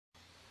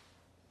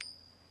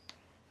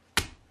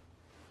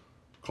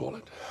Call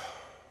it.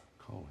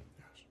 Call it,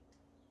 yes.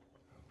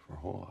 For a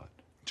whole lot.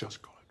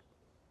 Just call it.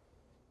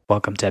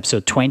 Welcome to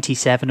episode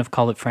 27 of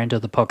Call It Friendo,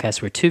 the podcast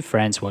where two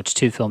friends watch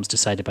two films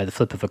decided by the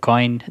flip of a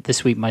coin.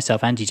 This week,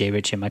 myself, Andy J.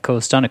 Ritchie, and my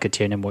co-host Donica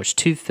Tiernan watched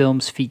two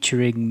films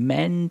featuring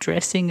men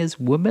dressing as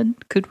women,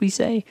 could we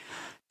say?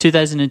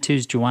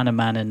 2002's Joanna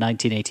Man and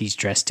 1980's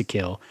Dressed to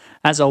Kill.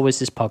 As always,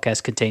 this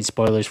podcast contains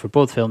spoilers for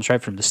both films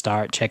right from the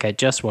start. Check out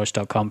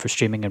justwatch.com for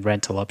streaming and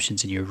rental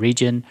options in your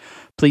region.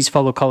 Please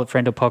follow Call It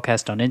Friendo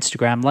podcast on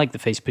Instagram, like the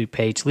Facebook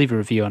page, leave a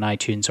review on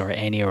iTunes or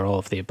any or all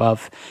of the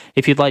above.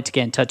 If you'd like to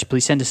get in touch,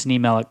 please send us an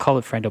email at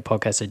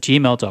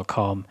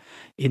callitfriendopodcast@gmail.com.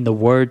 In the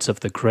words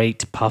of the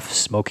great Puff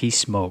Smoky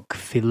Smoke,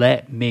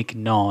 filet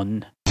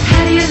mignon.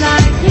 How do you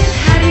like it?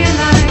 How do you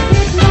like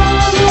it? More,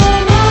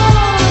 more, more.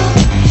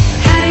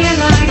 How do you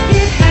like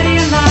it? How do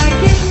you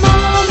like it?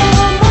 More,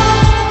 more,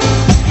 more.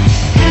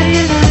 How do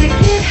you like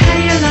it? How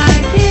do you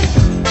like it?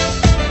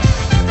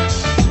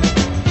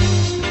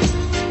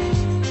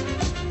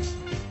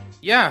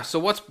 Yeah, so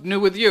what's new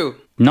with you?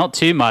 Not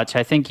too much.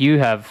 I think you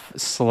have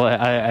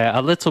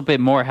a little bit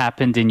more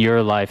happened in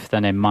your life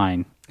than in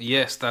mine.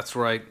 Yes, that's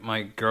right.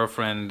 My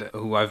girlfriend,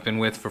 who I've been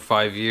with for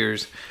 5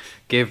 years,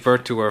 gave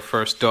birth to her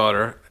first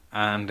daughter.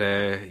 And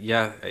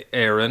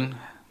Erin.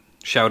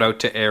 Shout out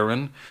to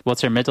Erin.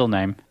 What's her middle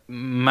name?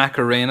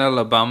 Macarena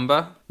La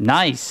Bamba.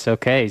 Nice.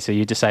 Okay, so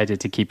you decided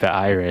to keep it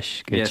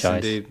Irish. Good yes,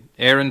 choice. Indeed.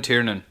 Erin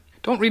Tiernan.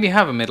 Don't really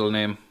have a middle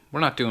name. We're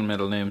not doing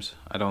middle names,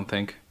 I don't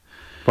think.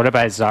 What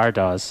about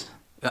Zardoz?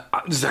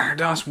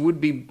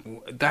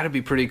 Zardoz that'd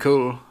be pretty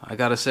cool, I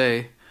gotta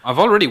say. I've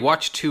already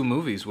watched 2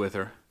 movies with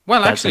her.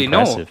 Well, That's actually,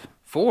 impressive. no,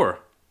 4.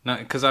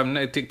 Because I'm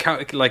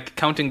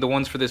counting the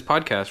ones for this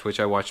podcast, which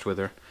I watched with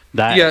her.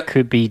 That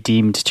could be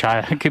deemed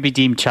child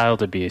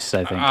abuse,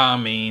 I think. I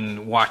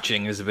mean,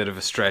 watching is a bit of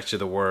a stretch of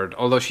the word.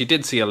 Although she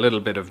did see a little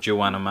bit of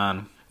Joanna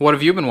Man. What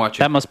have you been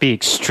watching? That must be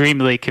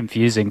extremely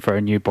confusing for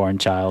a newborn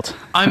child.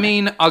 I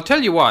mean, I'll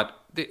tell you what.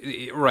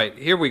 Right,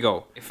 here we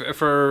go.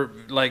 For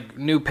like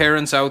new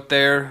parents out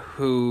there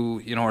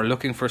who are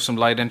looking for some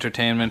light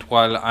entertainment,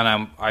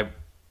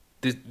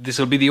 this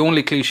will be the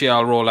only cliche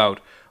I'll roll out.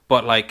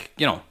 But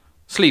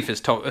sleep is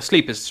tough.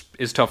 Sleep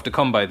is tough to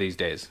come by these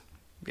days.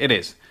 It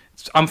is.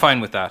 I'm fine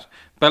with that.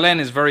 Belen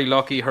is very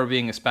lucky, her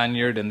being a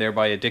Spaniard and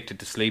thereby addicted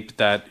to sleep,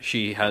 that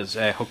she has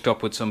hooked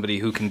up with somebody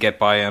who can get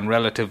by on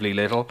relatively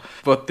little.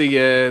 But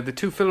the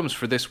 2 films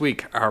for this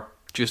week are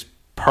just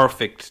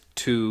perfect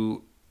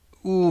to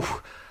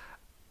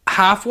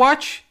half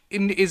watch.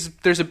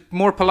 There's a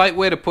more polite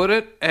way to put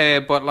it,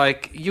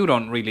 but you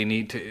don't really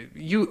need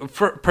to.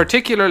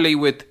 Particularly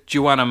with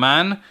Joanna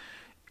Man,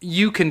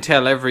 you can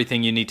tell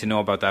everything you need to know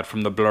about that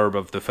from the blurb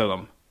of the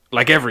film,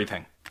 like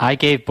everything. I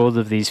gave both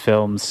of these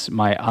films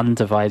my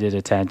undivided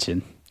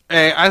attention.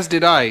 As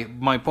did I.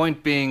 My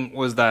point being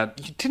was that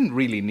you didn't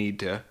really need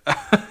to.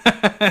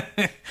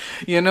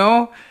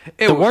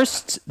 The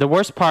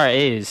worst part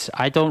is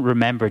I don't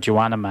remember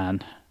Joanna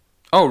Man.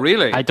 Oh,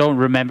 really? I don't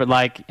remember.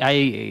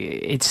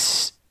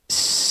 It's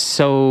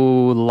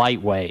so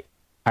lightweight.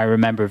 I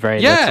remember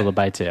very little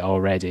about it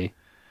already.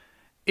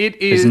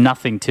 There's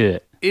nothing to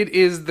it. It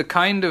is the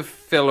kind of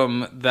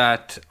film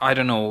that, I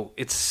don't know,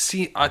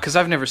 because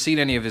I've never seen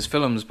any of his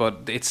films,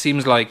 but it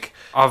seems like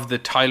of the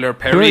Tyler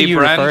Perry brand. Who are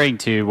you referring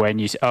to when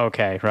you...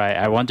 Okay, right.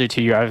 I wondered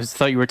who you... I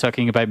thought you were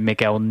talking about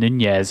Miguel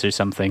Nunez or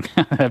something.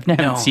 I've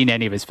never seen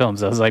any of his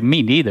films. I was like,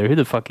 me neither. Who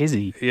the fuck is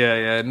he?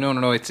 Yeah.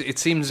 No. It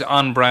seems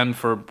on brand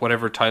for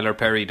whatever Tyler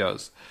Perry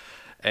does.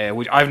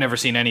 Which I've never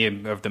seen any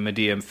of the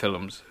Medea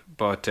films,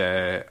 but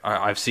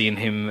I've seen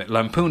him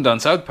lampooned on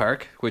South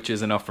Park, which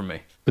is enough for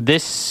me. But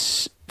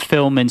this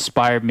film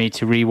inspired me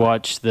to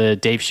rewatch the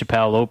Dave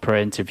Chappelle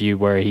Oprah interview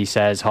where he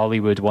says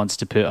Hollywood wants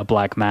to put a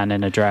black man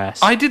in a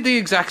dress. I did the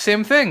exact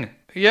same thing.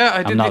 Yeah,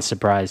 I did. I'm not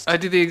surprised. I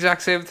did the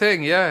exact same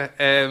thing. Yeah,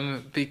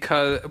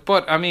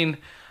 but I mean,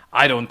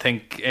 I don't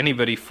think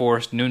anybody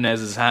forced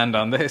Nunez's hand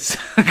on this.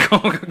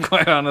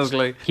 Quite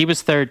honestly, he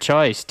was third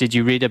choice. Did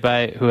you read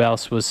about who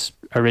else was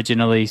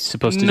originally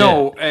supposed to do it?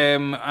 No,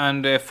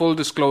 and full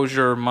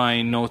disclosure,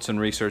 my notes and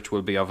research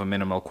will be of a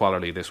minimal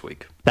quality this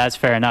week. That's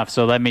fair enough.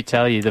 So let me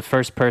tell you, the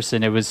first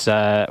person, it was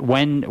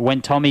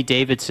when Tommy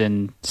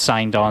Davidson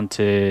signed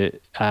onto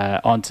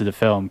the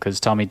film, because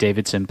Tommy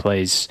Davidson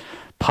plays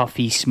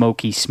Puffy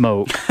Smoky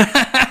Smoke.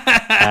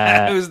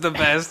 It was the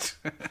best.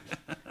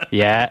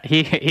 Yeah,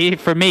 he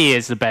for me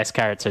is the best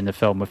character in the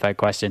film without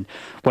question.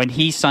 When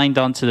he signed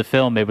on to the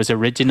film, it was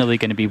originally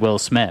going to be Will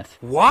Smith.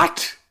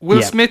 What?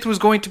 Will Smith was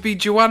going to be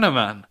Joanna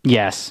Man?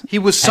 Yes. He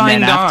was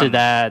signed and then on. After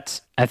that,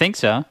 I think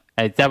so.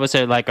 That was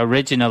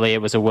originally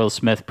it was a Will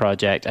Smith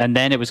project, and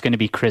then it was going to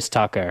be Chris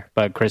Tucker,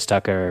 but Chris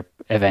Tucker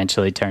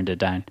eventually turned it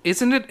down.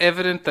 Isn't it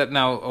evident that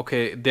now,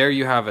 okay, there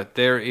you have it.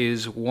 There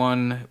is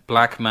one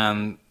black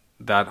man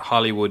that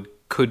Hollywood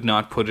could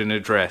not put in a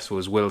dress,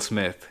 was Will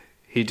Smith.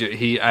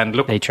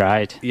 They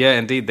tried. Yeah,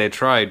 indeed, they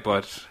tried,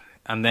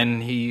 and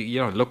then he,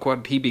 look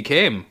what he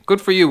became.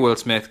 Good for you, Will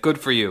Smith. Good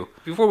for you.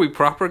 Before we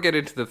proper get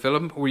into the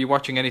film, were you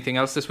watching anything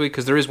else this week?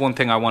 Because there is one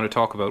thing I want to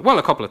talk about. Well,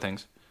 a couple of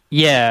things.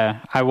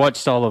 Yeah, I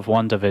watched all of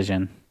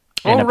WandaVision.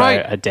 in Oh, about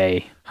right. a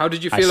day. How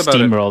did you I feel about it?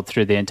 steamrolled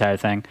through the entire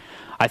thing.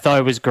 I thought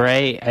it was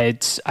great.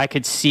 I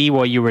could see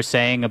what you were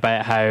saying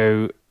about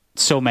how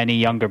so many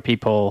younger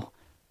people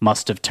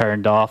must have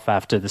turned off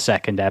after the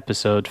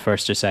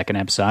first or second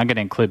episode. I'm going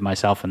to include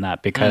myself in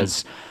that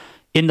because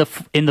in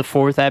the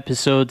fourth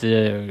episode,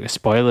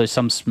 spoilers,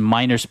 some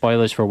minor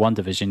spoilers for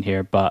WandaVision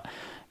here, but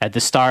at the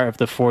start of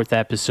the fourth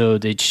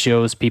episode, it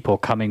shows people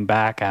coming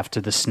back after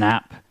the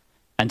snap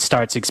and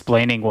starts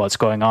explaining what's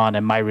going on,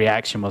 and my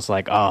reaction was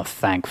like, oh,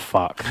 thank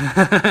fuck.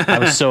 I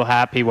was so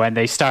happy when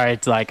they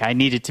started, like, I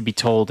needed to be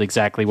told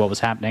exactly what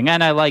was happening,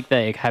 and I liked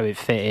how it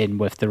fit in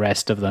with the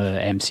rest of the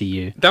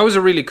MCU. That was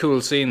a really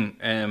cool scene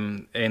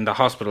in the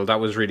hospital. That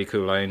was really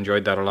cool. I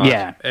enjoyed that a lot.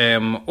 Yeah.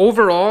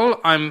 Overall,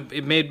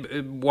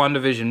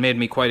 WandaVision made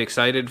me quite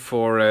excited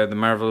for the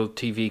Marvel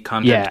TV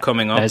content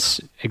coming up. That's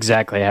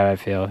exactly how I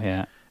feel,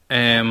 yeah.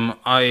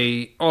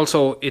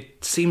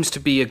 It seems to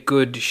be a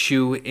good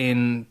shoe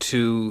in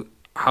to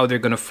how they're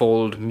going to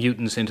fold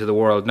mutants into the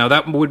world. Now,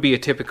 that would be a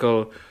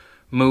typical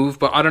move,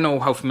 but I don't know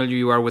how familiar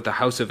you are with the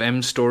House of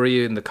M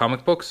story in the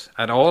comic books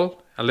at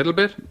all. A little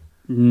bit?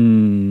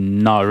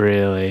 Not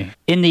really.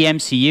 In the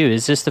MCU,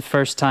 is this the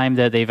first time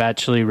that they've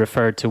actually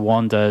referred to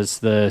Wanda as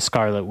the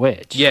Scarlet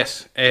Witch?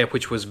 Yes,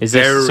 which was Is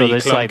very this, so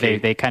it's clunky. like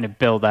they kind of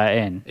build that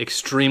in?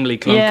 Extremely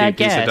clunky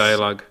piece of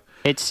dialogue.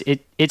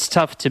 It's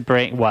tough to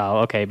bring. Well,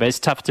 okay, but it's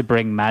tough to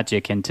bring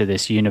magic into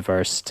this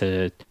universe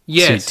to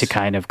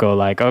kind of go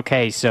like,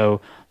 okay,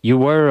 so you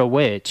were a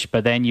witch,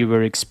 but then you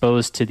were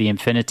exposed to the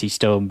Infinity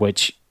Stone,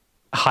 which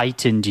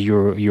heightened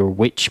your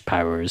witch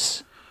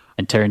powers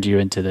and turned you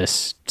into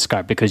this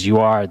because you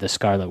are the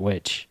Scarlet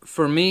Witch.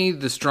 For me,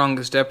 the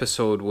strongest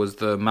episode was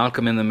the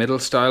Malcolm in the Middle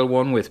style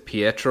one with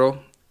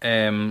Pietro.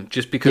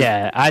 Just because,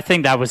 I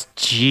think that was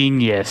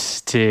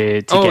genius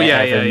to get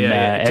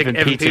Evan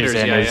Peters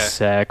in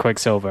as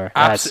Quicksilver.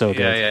 That's so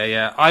good.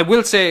 Yeah. I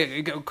will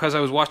say, because I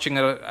was watching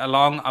it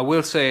along, I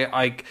will say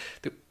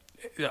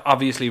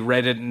obviously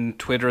Reddit and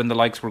Twitter and the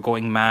likes were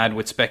going mad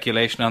with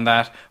speculation on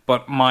that,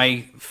 but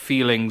my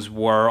feelings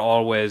were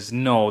always,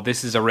 no,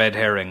 this is a red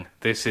herring.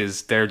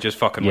 They're just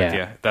fucking with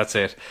you. That's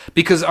it.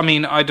 Because, I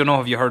mean, I don't know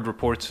if you heard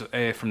reports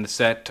from the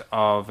set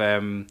of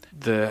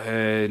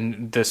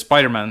the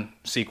Spider-Man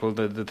sequel,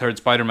 the third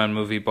Spider-Man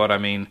movie, but I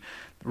mean,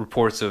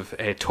 reports of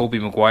Tobey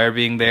Maguire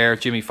being there.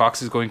 Jimmy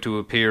Fox is going to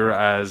appear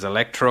as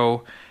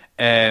Electro.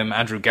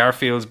 Andrew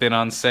Garfield's been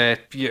on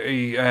set.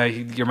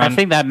 Your man, I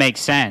think that makes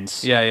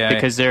sense. Yeah.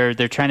 Because they're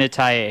trying to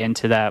tie it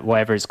into that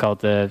whatever it's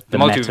called the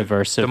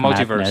metaverse of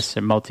madness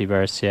or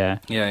multiverse. Yeah.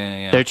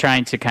 They're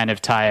trying to kind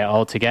of tie it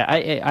all together.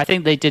 I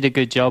think they did a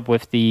good job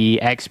with the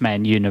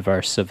X-Men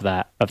universe of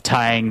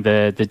tying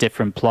the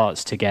different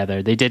plots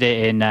together. They did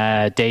it in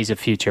Days of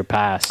Future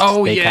Past.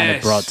 They kind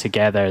of brought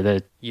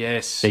together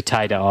they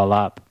tied it all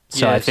up.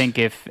 So I think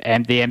if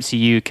the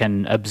MCU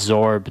can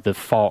absorb the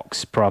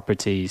Fox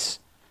properties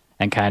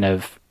and kind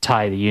of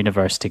tie the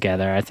universe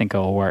together, I think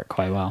it'll work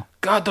quite well.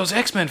 God, those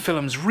X-Men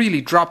films really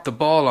dropped the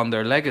ball on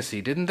their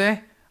legacy, didn't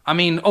they? I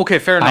mean, okay,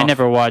 fair enough. I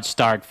never watched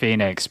Dark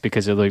Phoenix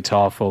because it looked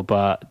awful,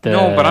 but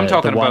I'm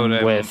talking the one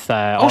about with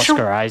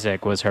Oscar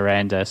Isaac was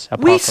horrendous.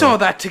 We saw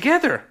that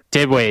together.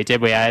 Did we?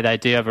 I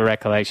do have a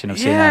recollection of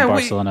seeing that in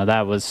Barcelona.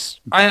 That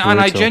was brutal. And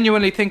I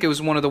genuinely think it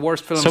was one of the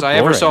worst films I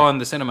ever saw in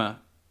the cinema.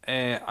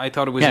 I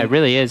thought it was... Yeah, it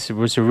really is. It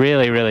was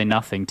really, really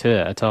nothing to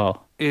it at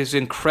all. It was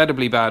an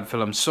incredibly bad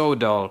film, so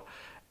dull.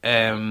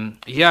 But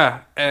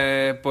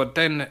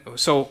then,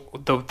 so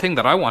the thing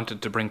that I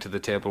wanted to bring to the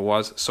table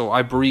was, so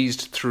I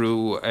breezed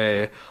through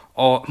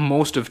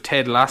most of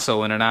Ted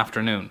Lasso in an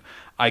afternoon.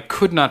 I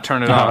could not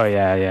turn it off. Oh,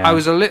 yeah. I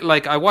was a little,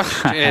 I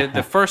watched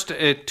the first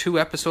 2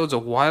 episodes a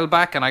while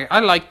back, and I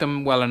liked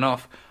them well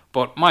enough,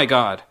 but my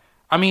God,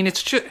 I mean,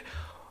 it's just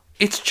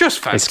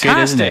fantastic. It's good,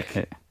 isn't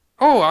it?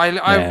 Oh,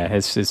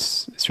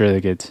 it's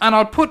really good. And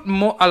I'll put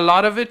a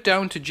lot of it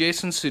down to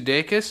Jason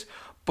Sudeikis,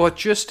 but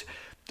just...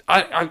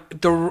 I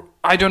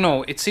don't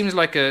know. It seems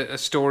like a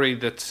story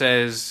that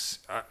says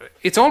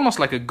it's almost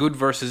like a good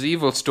versus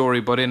evil story,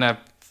 but in a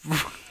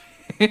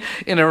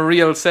in a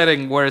real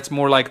setting where it's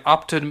more like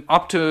optimism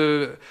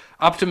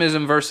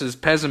versus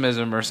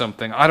pessimism or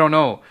something. I don't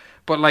know,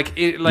 but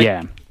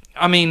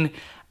I mean,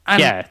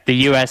 the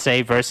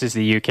USA versus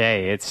the UK.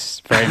 It's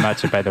very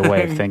much about the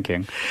way of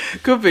thinking.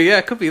 Could be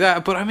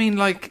that. But I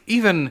mean,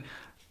 even.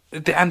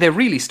 And they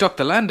really stuck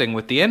the landing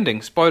with the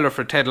ending. Spoiler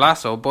for Ted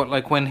Lasso,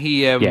 but when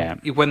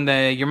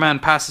your man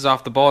passes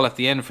off the ball at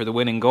the end for the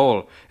winning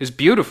goal, it's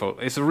beautiful.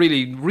 It's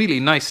really, really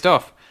nice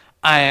stuff.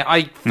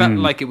 I felt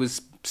like it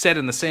was set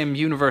in the same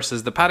universe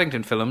as the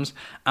Paddington films,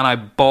 and I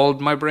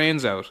bawled my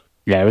brains out.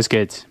 Yeah, it was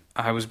good.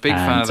 I was a big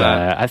fan of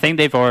that. I think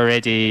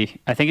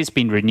it's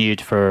been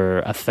renewed for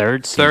a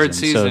third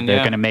season. So they're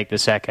going to make the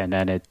second,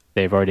 and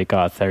they've already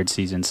got a third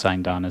season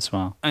signed on as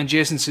well. And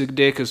Jason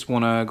Sudeikis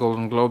won a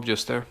Golden Globe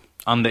just there.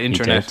 On the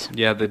internet.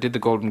 Yeah, they did the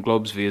Golden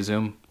Globes via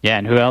Zoom. Yeah,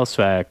 and who else?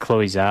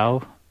 Chloe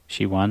Zhao.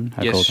 She won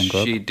a Golden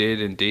Globe. Yes, she did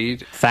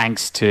indeed.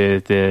 Thanks to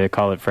the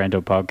Call It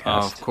Friendo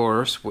podcast. Of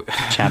course.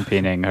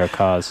 Championing her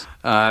cause.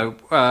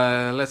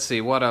 Let's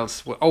see, what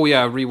else? Oh,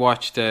 yeah,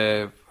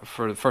 rewatched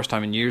for the first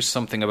time in years,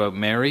 Something About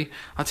Mary.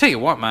 I'll tell you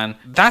what, man,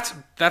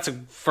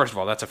 first of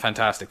all, that's a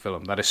fantastic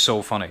film. That is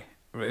so funny.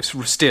 It's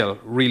still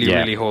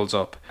really holds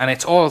up, and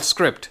it's all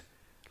script.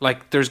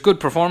 Like, there's good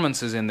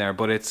performances in there,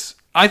 but it's,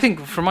 I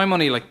think, for my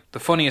money, like, the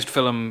funniest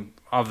film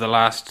of the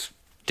last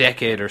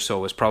decade or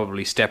so is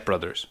probably Step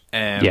Brothers.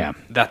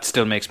 That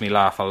still makes me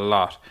laugh a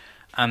lot,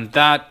 and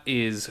that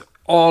is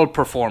all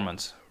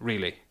performance,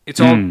 really. It's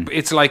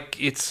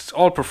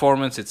all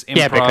performance. It's improv.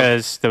 Yeah,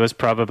 because there was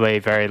probably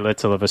very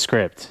little of a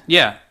script.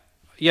 Yeah,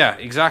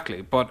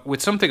 exactly. But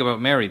with Something About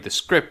Mary, the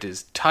script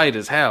is tight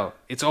as hell.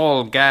 It's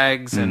all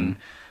gags, and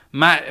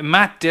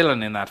Matt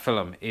Dillon in that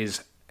film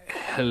is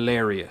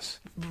hilarious.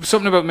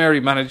 Something About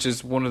Mary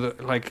manages one of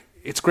the, like,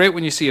 it's great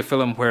when you see a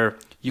film where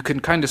you can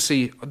kind of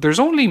see there's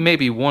only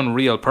maybe one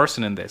real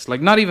person in this. Like,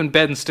 not even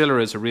Ben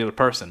Stiller is a real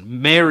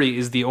person. Mary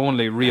is the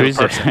only real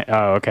person.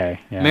 Oh, okay.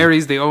 Yeah.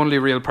 Mary's the only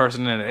real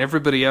person in it.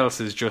 Everybody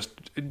else is just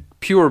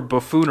pure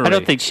buffoonery. I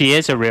don't think she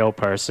is a real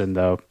person,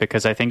 though,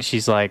 because I think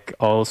she's like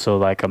also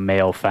like a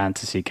male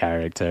fantasy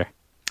character.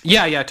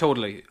 Yeah,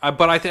 totally.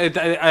 But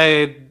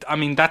I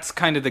mean, that's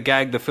kind of the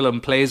gag the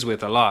film plays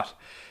with a lot.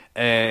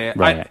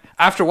 Right.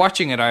 After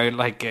watching it,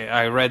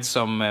 I read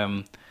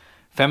some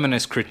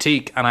feminist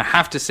critique, and I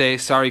have to say,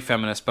 sorry,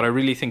 feminists, but I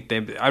really think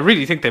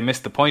they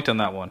missed the point on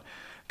that one,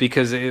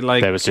 because it,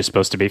 like, that was just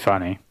supposed to be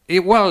funny.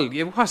 It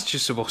was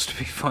just supposed to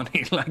be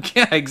funny. Like,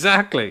 yeah,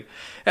 exactly.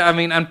 I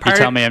mean, and you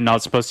tell me I'm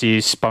not supposed to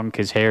use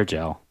Spunk as hair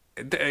gel.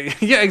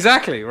 Yeah,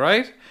 exactly.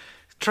 Right.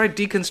 Try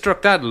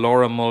deconstruct that.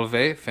 Laura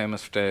Mulvey,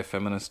 famous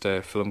feminist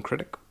film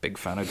critic, big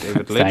fan of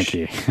David Lynch.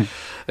 Thank you.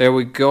 There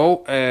we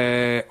go.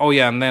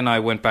 And then I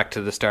went back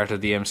to the start of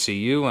the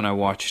MCU and I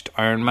watched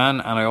Iron Man,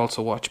 and I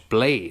also watched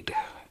Blade,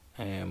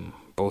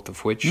 both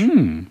of which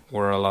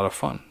were a lot of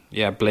fun.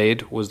 Yeah,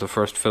 Blade was the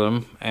first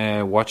film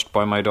watched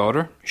by my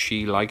daughter.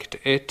 She liked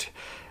it.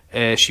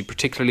 She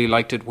particularly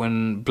liked it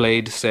when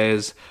Blade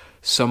says,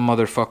 "Some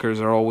motherfuckers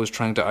are always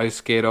trying to ice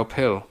skate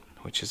uphill,"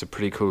 which is a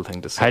pretty cool thing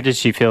to say. How did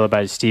she feel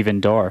about Stephen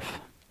Dorff?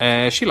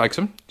 She likes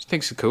him. She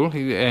thinks he's cool.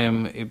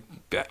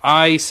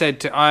 I said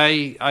to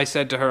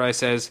her, I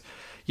says,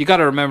 "You got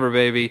to remember,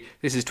 baby,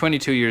 this is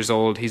 22 years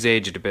old. He's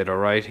aged a bit, all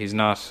right? He's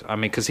not. I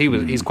mean, because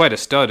he's quite a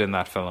stud in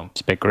that film.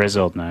 He's a bit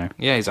grizzled now.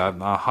 Yeah, he's a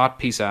hot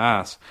piece of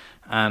ass."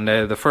 And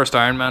the first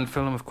Iron Man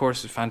film, of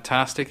course, is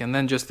fantastic. And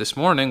then just this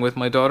morning with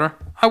my daughter,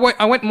 I went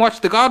and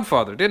watched The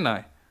Godfather, didn't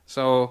I?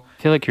 So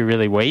I feel like you're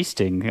really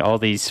wasting all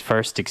these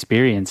first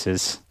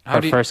experiences.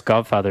 First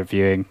Godfather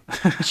viewing.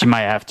 She's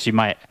probably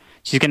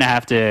gonna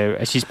have to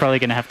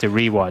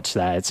rewatch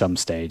that at some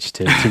stage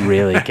to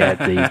really get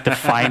the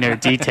finer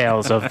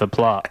details of the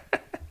plot.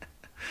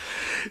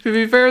 To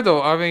be fair,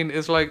 though, I mean,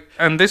 it's like,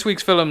 and this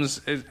week's films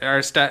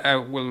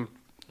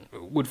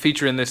would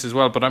feature in this as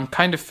well. But I'm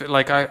kind of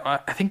like, I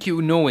think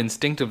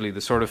instinctively the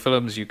sort of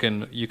films you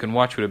can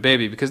watch with a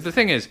baby, because the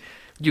thing is,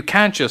 you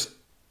can't just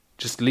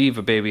leave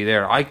a baby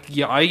there. I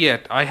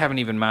haven't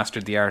even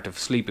mastered the art of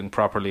sleeping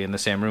properly in the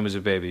same room as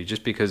a baby,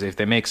 just because if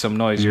they make some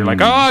noise, you're like,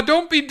 "Oh,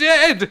 don't be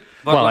dead."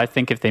 But I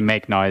think if they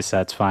make noise,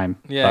 that's fine.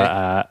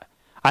 Yeah. But,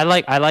 I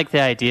like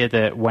the idea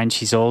that when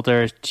she's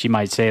older, she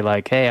might say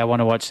like, "Hey, I want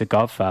to watch The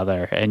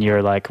Godfather," and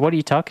you're like, "What are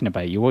you talking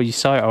about? You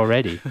saw it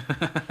already."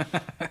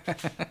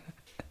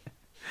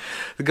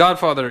 The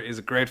Godfather is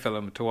a great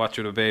film to watch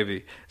with a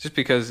baby, just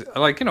because,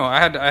 like,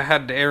 I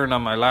had Erin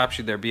on my lap,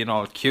 she'd there being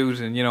all cute,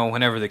 and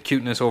whenever the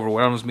cuteness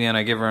overwhelms me and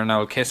I give her an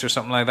old kiss or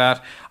something like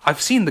that.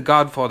 I've seen The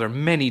Godfather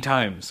many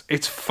times.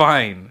 It's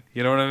fine.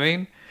 You know what I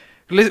mean?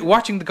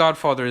 Watching The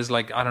Godfather is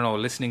like, I don't know,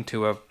 listening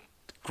to a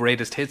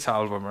greatest hits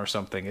album or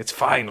something. It's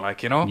fine,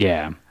 like,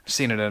 Yeah. I've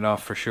seen it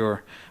enough for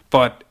sure.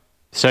 But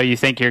so you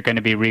think you're going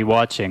to be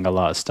rewatching a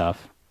lot of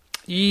stuff?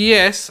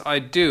 Yes, I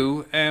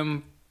do.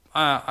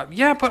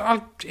 But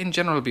I'll in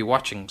general be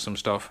watching some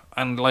stuff,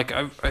 and like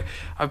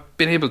I've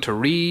been able to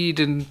read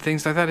and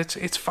things like that.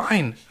 It's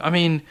fine. I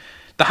mean,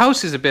 the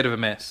house is a bit of a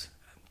mess,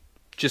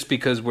 just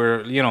because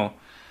we're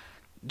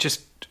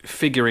just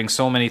figuring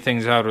so many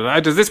things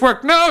out. Does this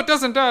work? No, it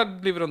doesn't.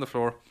 Dad, leave it on the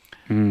floor.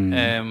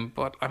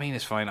 But I mean,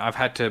 it's fine. I've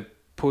had to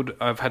put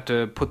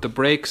the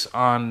brakes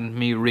on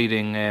me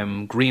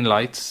reading Green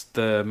Lights,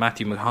 the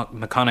Matthew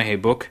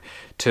McConaughey book,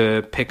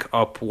 to pick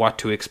up What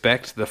to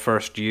Expect the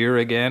first year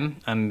again,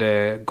 and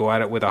go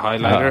at it with a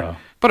highlighter. Uh-oh.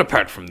 But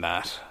apart from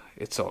that,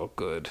 it's all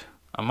good.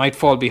 I might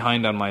fall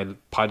behind on my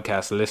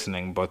podcast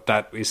listening, but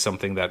that is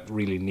something that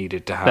really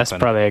needed to happen. That's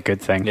probably a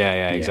good thing.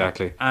 Yeah,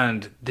 exactly.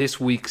 And this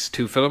week's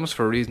two films,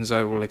 for reasons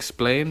I will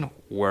explain,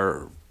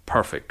 were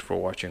perfect for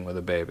watching with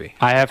a baby.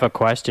 I have a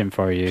question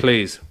for you.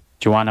 Please.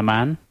 Do you want a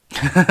man?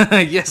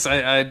 Yes,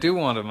 I do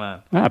want a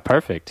man.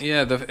 Perfect.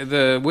 Yeah,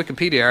 the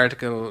Wikipedia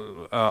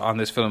article on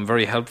this film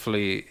very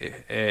helpfully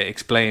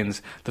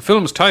explains the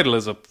film's title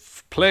is a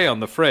play on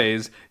the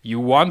phrase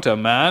 "You want a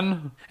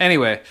man?"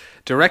 Anyway,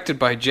 directed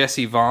by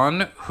Jesse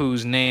Vaughn,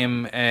 whose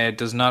name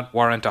does not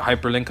warrant a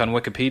hyperlink on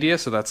Wikipedia,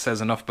 so that says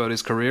enough about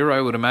his career,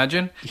 I would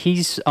imagine.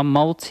 He's a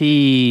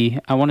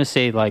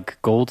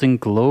Golden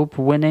Globe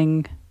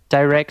winning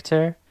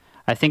director.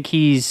 I think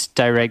he's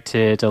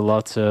directed a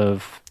lot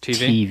of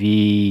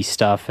TV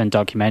stuff and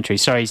documentaries.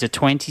 Sorry, he's a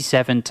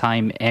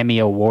 27-time Emmy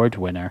Award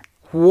winner.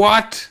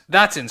 What?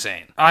 That's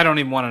insane. I don't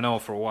even want to know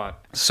for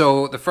what.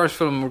 So the first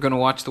film we're going to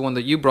watch, the one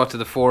that you brought to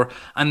the fore,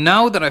 and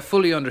now that I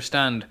fully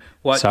understand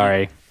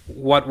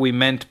what we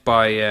meant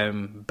by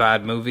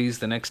bad movies,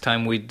 the next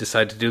time we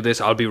decide to do this,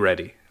 I'll be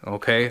ready.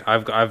 Okay,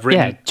 I've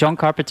written. Yeah, John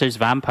Carpenter's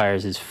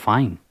Vampires is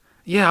fine.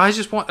 Yeah, I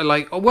just want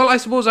I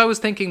suppose I was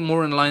thinking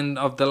more in line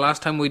of the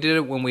last time we did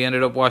it when we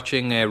ended up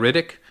watching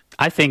Riddick.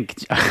 I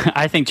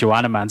think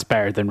Joanna Man's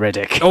better than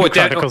Riddick. Oh,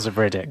 Chronicles of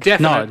Riddick.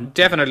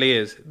 Definitely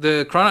is.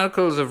 The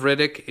Chronicles of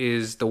Riddick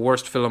is the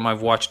worst film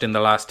I've watched in the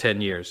last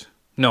 10 years.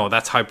 No,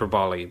 that's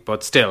hyperbole,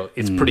 but still,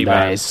 it's pretty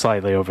bad. It's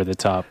slightly over the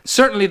top.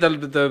 Certainly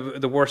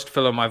the worst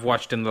film I've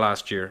watched in the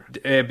last year,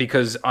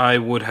 because I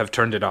would have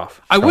turned it off.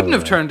 I wouldn't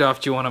have turned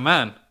off Joanna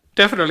Man.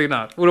 Definitely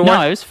not.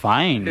 No, it was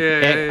fine.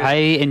 I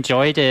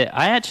enjoyed it.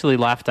 I actually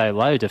laughed out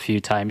loud a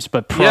few times,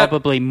 but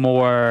probably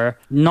more,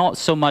 not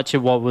so much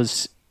at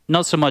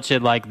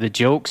like the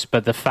jokes,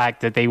 but the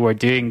fact that they were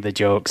doing the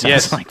jokes. I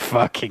was like,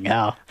 fucking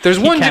hell. You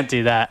can't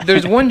do that.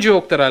 There's one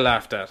joke that I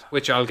laughed at,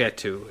 which I'll get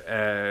to.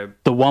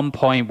 The one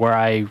point where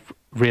I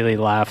really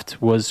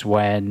laughed was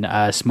when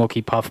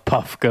Smokey Puff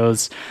Puff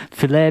goes,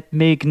 "Filet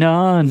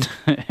mignon,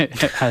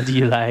 how do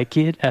you like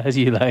it? How do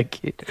you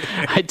like it?"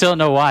 I don't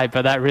know why,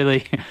 but that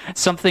really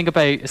something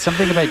about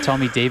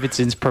Tommy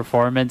Davidson's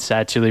performance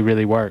actually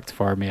really worked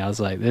for me. I was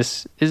like,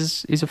 he's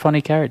a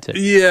funny character.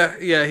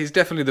 Yeah, he's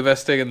definitely the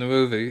best thing in the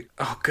movie.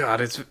 Oh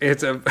God, it's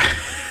a.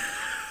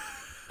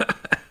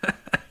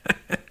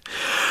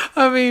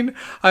 I mean,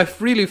 I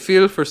really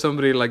feel for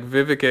somebody like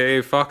Vivica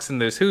A. Fox in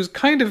this, who's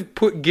kind of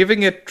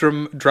giving it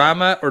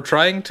drama or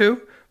trying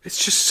to.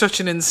 It's just such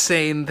an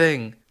insane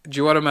thing.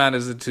 Joanna Man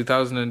is a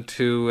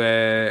 2002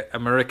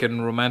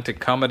 American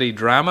romantic comedy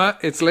drama.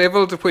 It's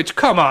labelled, which,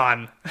 come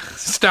on,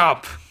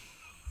 stop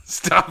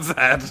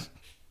that.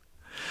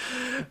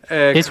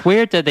 It's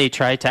weird that they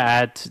try to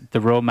add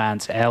the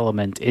romance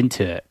element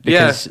into it,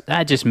 because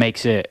that just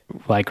makes it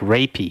like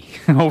rapey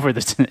over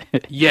the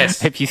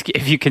yes. If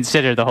you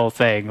consider the whole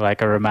thing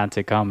like a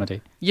romantic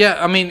comedy. Yeah,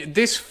 I mean,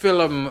 this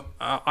film,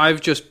 I've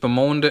just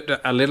bemoaned it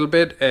a little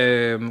bit,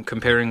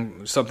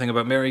 comparing Something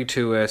About Mary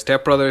to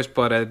Step Brothers,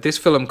 but this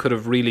film could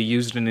have really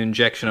used an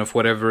injection of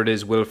whatever it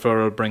is Will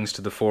Ferrell brings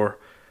to the fore.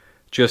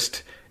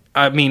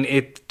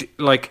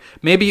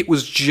 Maybe it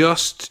was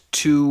just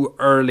too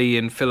early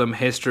in film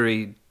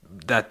history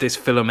that this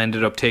film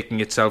ended up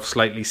taking itself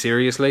slightly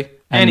seriously.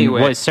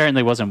 Anyway, it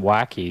certainly wasn't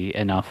wacky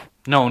enough.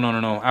 No,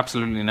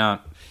 absolutely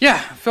not. Yeah,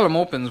 film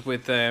opens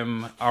with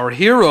our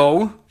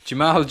hero,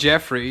 Jamal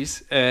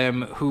Jeffries,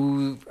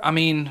 who, I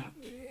mean,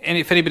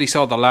 if anybody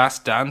saw The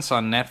Last Dance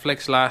on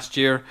Netflix last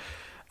year,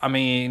 I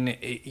mean,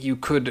 you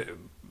could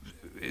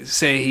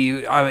say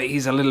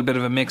he's a little bit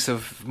of a mix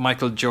of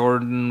Michael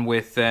Jordan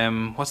with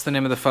what's the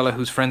name of the fella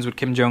who's friends with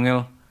Kim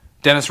Jong-il?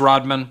 Dennis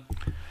Rodman.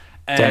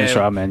 Dennis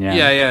Rodman,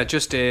 yeah. Yeah,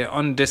 just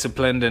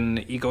undisciplined and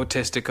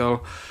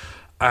egotistical,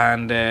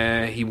 and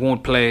he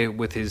won't play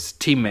with his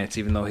teammates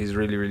even though he's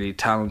really, really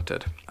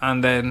talented.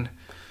 And then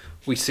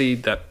we see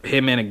that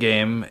him in a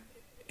game,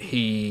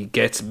 he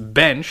gets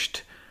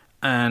benched,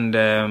 and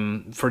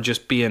for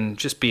just being an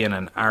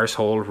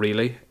arsehole,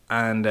 really.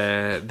 And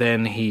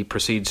then he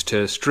proceeds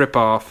to strip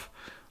off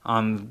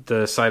on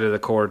the side of the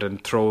court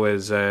and throw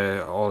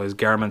all his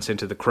garments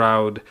into the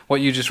crowd. What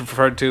you just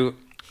referred to,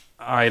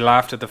 I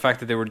laughed at the fact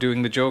that they were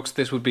doing the jokes.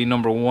 This would be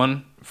number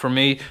one for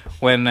me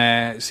when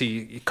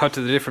you cut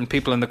to the different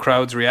people in the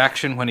crowd's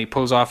reaction when he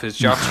pulls off his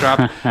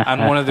jockstrap,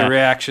 and one of the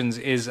reactions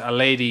is a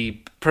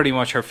lady, pretty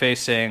much her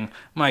face saying,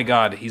 "My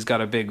God, he's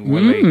got a big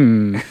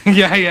willy."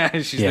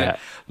 She's there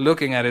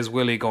looking at his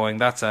willy going,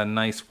 "That's a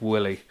nice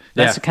willy."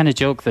 That's the kind of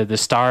joke that the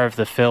star of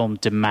the film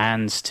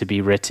demands to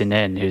be written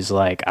in, who's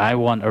like, "I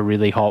want a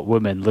really hot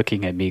woman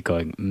looking at me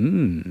going,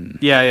 mmm."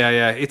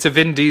 Yeah. It's a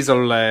Vin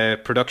Diesel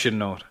production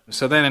note.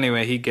 So then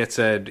anyway, he gets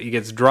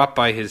dropped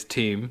by his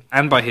team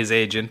and by his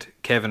agent,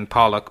 Kevin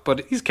Pollak.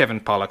 But he's Kevin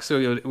Pollak,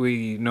 so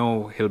we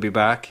know he'll be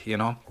back, you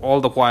know. All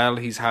the while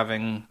he's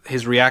having,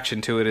 his reaction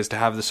to it is to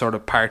have the sort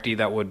of party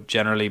that would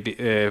generally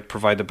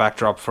provide the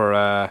backdrop for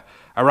a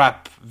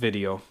rap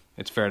video.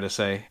 It's fair to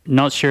say.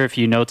 Not sure if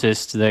you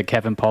noticed that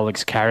Kevin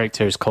Pollak's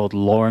character is called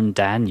Lorne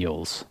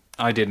Daniels.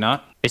 I did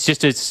not.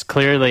 It's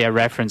clearly a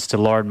reference to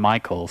Lorne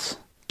Michaels.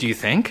 Do you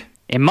think?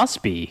 It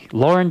must be.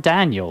 Lorne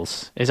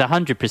Daniels is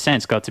 100%.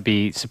 It's got to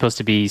be supposed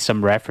to be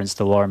some reference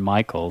to Lorne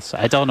Michaels.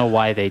 I don't know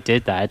why they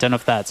did that. I don't know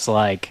if that's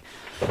like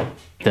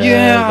the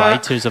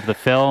writers of the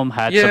film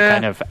had some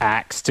kind of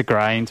axe to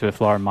grind with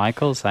Lorne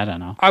Michaels. I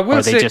don't know.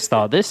 Or they just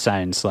thought this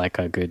sounds like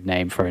a good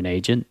name for an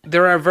agent.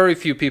 There are very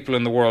few people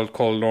in the world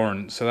called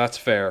Lorne, so that's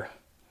fair.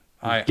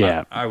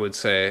 I would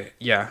say,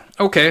 yeah.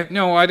 Okay,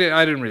 no, I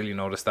didn't really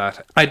notice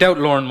that. I doubt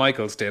Lorne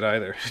Michaels did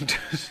either,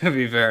 to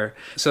be fair.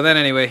 So then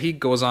anyway, he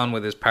goes on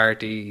with his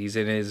party. He's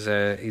in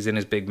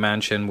his big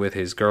mansion with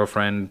his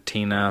girlfriend,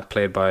 Tina,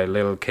 played by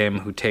Lil Kim,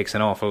 who takes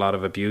an awful lot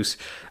of abuse.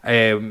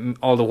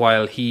 All the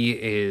while, he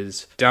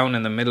is down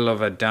in the middle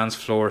of a dance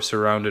floor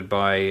surrounded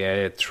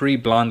by 3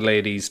 blonde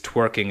ladies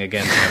twerking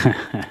against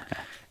him.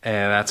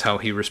 That's how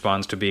he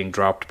responds to being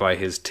dropped by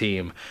his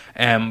team.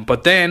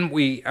 But then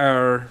we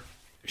are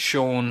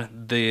shown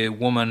the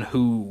woman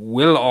who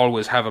will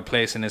always have a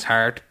place in his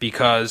heart,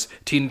 because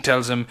Tina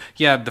tells him,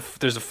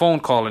 there's a phone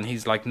call, and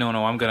he's like, no,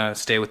 I'm gonna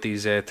stay with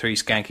these 3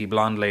 skanky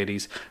blonde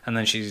ladies. And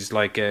then she's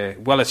like,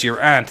 well, it's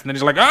your aunt. And then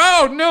he's like,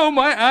 oh no,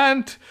 my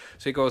aunt.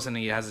 So he goes and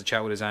he has a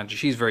chat with his aunt.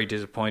 She's very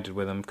disappointed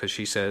with him because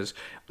she says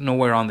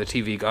nowhere on the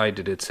TV guide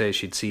did it say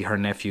she'd see her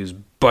nephew's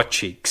butt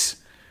cheeks.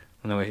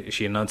 And the way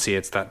she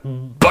enunciates that,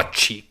 butt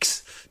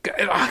cheeks.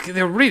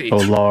 They're really... Oh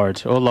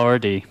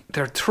lordy.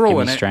 They're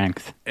throwing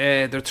strength.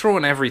 They're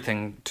throwing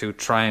everything to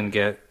try and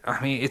get...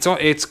 I mean,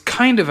 it's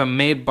kind of a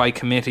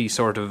made-by-committee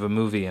sort of a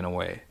movie in a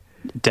way.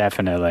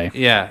 Definitely.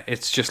 Yeah,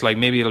 it's just like,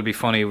 maybe it'll be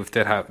funny if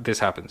this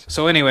happens.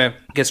 So anyway,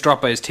 gets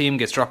dropped by his team,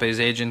 gets dropped by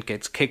his agent,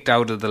 gets kicked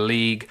out of the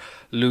league,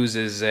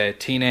 loses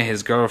Tina,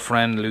 his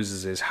girlfriend,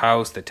 loses his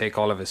house, they take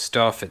all of his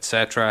stuff,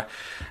 etc.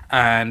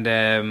 And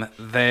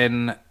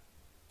then...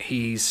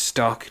 he's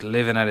stuck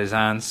living at his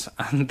aunt's,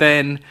 and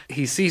then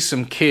he sees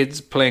some kids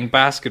playing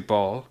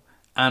basketball,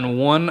 and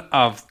one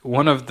of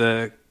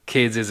the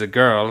kids is a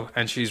girl,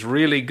 and she's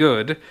really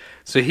good,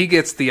 so he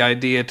gets the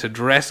idea to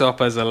dress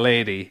up as a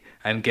lady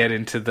and get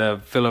into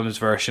the film's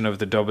version of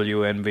the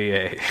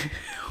WNBA.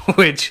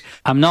 Which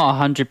I'm not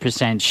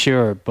 100%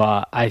 sure,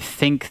 but I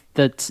think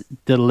that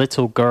the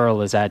little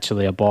girl is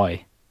actually a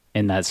boy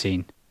in that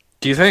scene.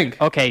 Do you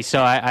think? Okay,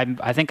 so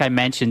I think I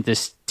mentioned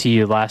this to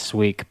you last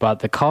week, but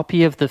the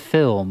copy of the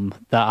film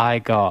that I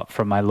got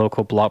from my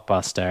local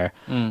Blockbuster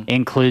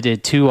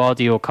included 2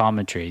 audio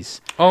commentaries.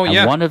 Oh,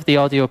 yeah. And one of the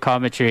audio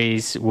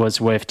commentaries was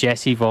with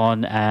Jesse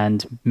Vaughn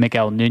and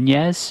Miguel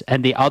Nunez,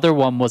 and the other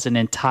one was an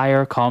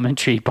entire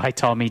commentary by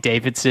Tommy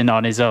Davidson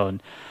on his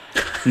own.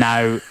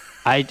 Now,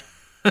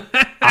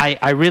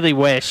 I really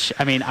wish,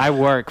 I mean, I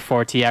work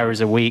 40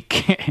 hours a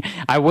week.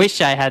 I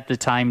wish I had the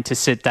time to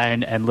sit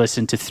down and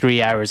listen to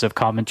 3 hours of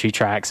commentary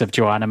tracks of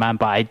Joanna Man,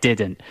 but I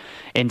didn't.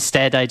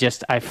 Instead,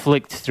 I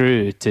flicked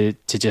through to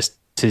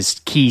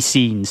key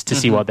scenes to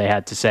see what they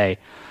had to say.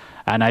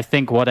 And I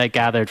think what I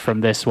gathered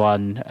from this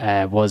one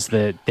was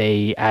that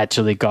they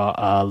actually got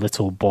a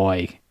little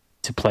boy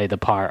to play the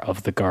part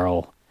of the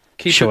girl,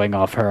 showing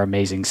off her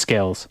amazing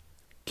skills.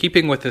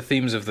 Keeping with the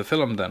themes of the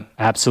film, then.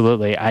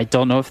 Absolutely. I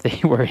don't know if they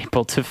were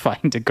able to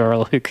find a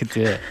girl who could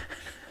do it.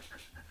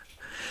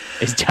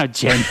 It's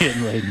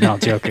genuinely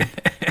not joking.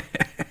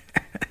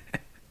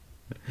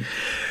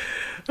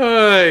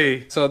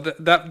 So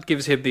that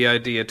gives him the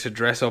idea to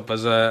dress up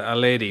as a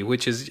lady,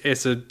 which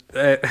is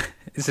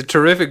a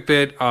terrific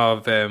bit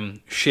of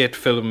shit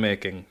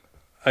filmmaking,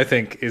 I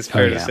think is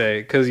fair to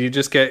say, because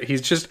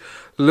he's just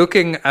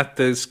looking at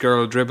this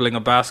girl dribbling a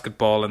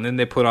basketball, and then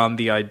they put on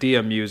the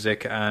idea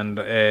music, and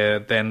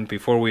then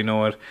before we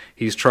know it,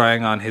 he's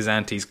trying on his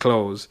auntie's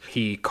clothes.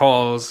 He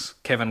calls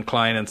Kevin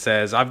Kline and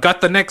says, I've got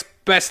the next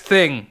best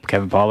thing.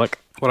 Kevin Pollak.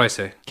 What'd I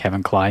say?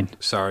 Kevin Kline.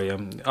 Sorry,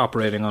 I'm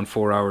operating on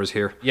 4 hours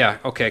here. Yeah,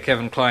 okay,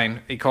 Kevin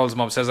Kline. He calls him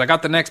up and says, I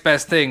got the next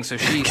best thing. So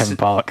she's... Kevin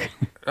Pollak.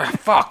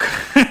 Fuck.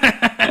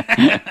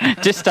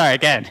 Just start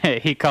again.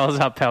 He calls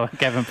up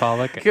Kevin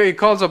Pollak. He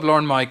calls up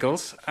Lorne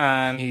Michaels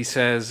and he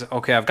says,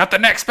 okay, I've got the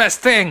next best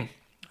thing.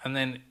 And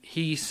then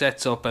he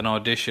sets up an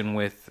audition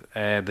with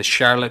the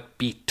Charlotte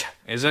Beat.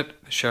 Is it?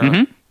 Charlotte?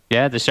 Mm-hmm.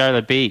 Yeah, the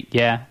Charlotte Beat.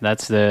 Yeah,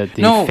 that's the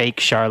fake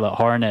Charlotte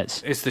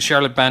Hornets. It's the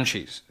Charlotte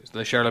Banshees.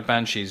 The Charlotte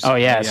Banshees. Oh,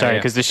 yeah, sorry,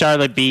 because the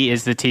Charlotte Beat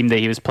is the team that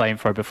he was playing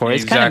for before.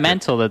 It's kind of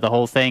mental that the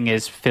whole thing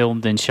is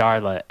filmed in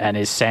Charlotte and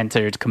is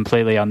centered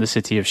completely on the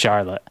city of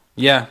Charlotte.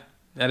 Yeah,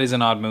 that is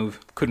an odd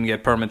move. Couldn't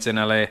get permits in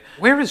LA.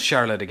 Where is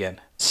Charlotte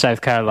again? South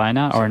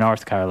Carolina or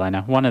North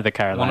Carolina? One of the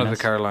Carolinas. One of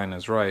the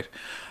Carolinas, right.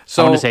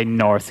 So, I want to say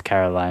North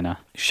Carolina.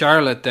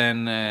 Charlotte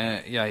then,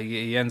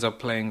 he ends up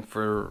playing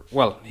for,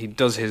 well, he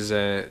does his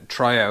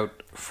tryout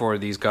for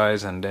these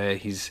guys, and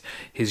he's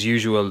his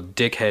usual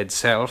dickhead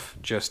self,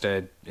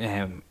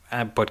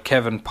 but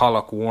Kevin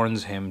Pollak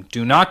warns him,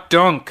 do not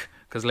dunk,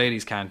 because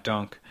ladies can't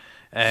dunk,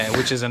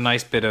 which is a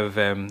nice bit of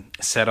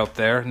setup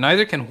there.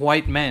 Neither can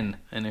white men,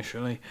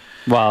 initially.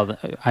 Well,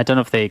 I don't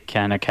know if they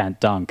can or can't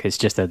dunk, it's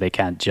just that they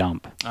can't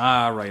jump.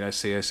 Ah, right, I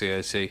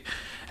see.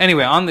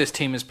 Anyway, on this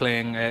team is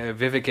playing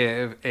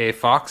Vivica A.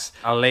 Fox,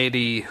 a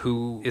lady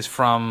who is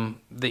from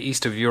the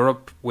east of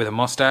Europe with a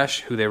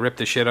mustache, who they rip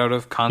the shit out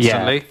of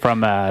constantly. Yeah,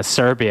 from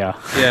Serbia.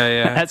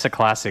 Yeah. That's a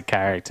classic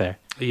character.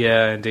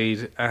 Yeah,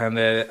 indeed. And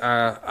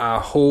a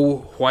whole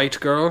white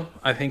girl,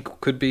 I think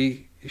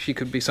she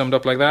could be summed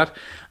up like that.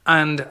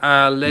 And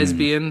a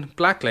lesbian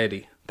black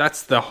lady.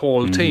 That's the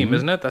whole team,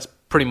 isn't it? That's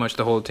pretty much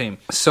the whole team.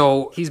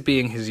 So he's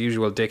being his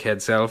usual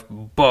dickhead self,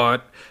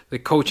 but the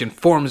coach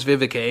informs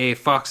Vivica A.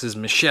 Fox's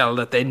Michelle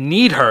that they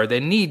need her. They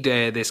need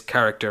this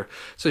character.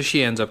 So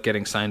she ends up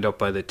getting signed up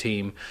by the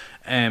team.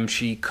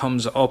 She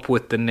comes up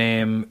with the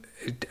name,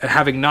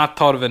 having not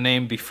thought of a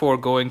name before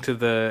going to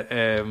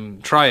the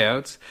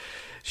tryouts.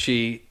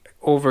 She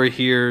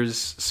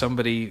overhears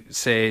somebody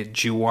say,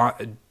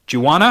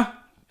 Joanna,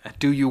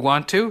 do you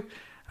want to?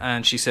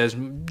 And she says,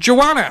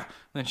 Joanna.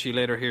 Then she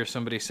later hears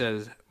somebody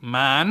says,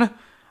 man.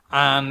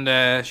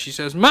 And she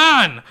says,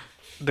 man.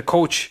 The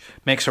coach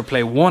makes her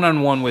play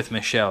one-on-one with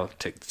Michelle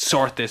to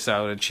sort this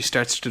out. And she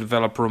starts to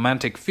develop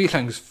romantic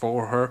feelings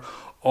for her.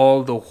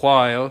 All the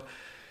while,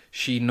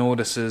 she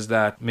notices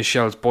that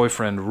Michelle's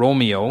boyfriend,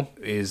 Romeo,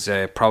 is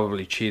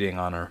probably cheating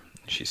on her.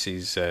 She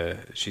sees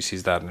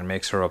that and it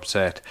makes her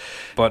upset.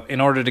 But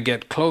in order to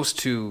get close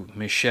to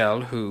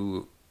Michelle,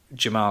 who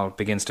Jamal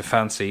begins to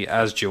fancy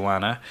as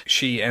Joanna,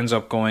 she ends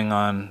up going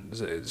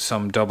on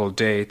some double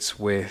dates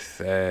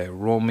with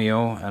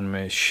Romeo and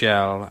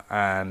Michelle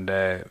and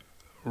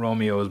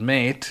Romeo's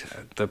mate,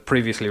 the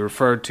previously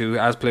referred to,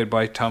 as played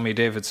by Tommy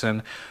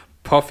Davidson,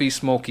 Puffy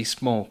Smoky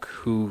Smoke,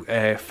 who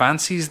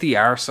fancies the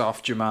arse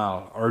off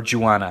Jamal or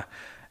Joanna.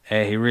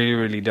 He really,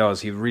 really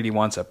does. He really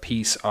wants a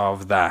piece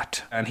of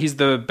that. And he's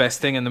the best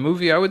thing in the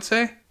movie, I would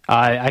say.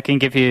 I can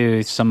give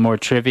you some more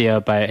trivia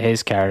about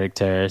his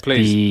character.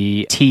 Please.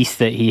 The teeth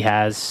that he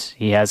has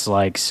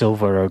like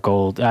silver or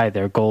gold,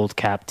 they're gold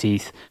cap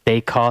teeth.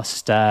 They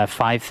cost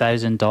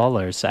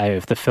 $5,000 out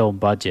of the film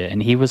budget,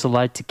 and he was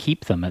allowed to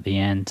keep them at the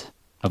end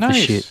of the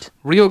shoot.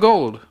 Real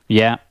gold.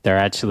 Yeah, they're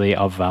actually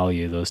of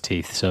value, those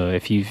teeth. So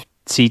if you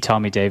see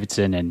Tommy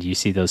Davidson and you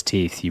see those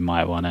teeth, you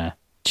might want to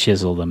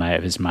chisel them out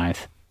of his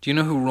mouth. Do you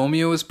know who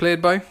Romeo is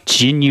played by?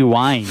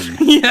 Genuine.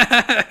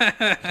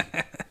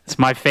 Yeah. It's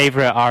my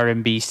favorite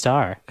R&B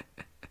star.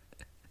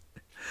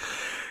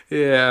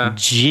 Yeah.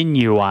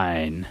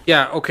 Genuine.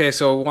 Yeah, okay,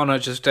 so I want to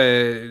just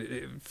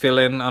fill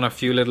in on a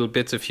few little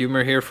bits of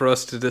humor here for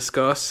us to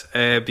discuss,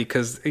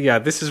 because, yeah,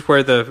 this is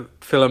where the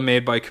film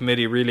made by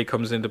committee really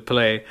comes into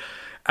play.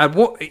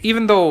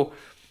 Even though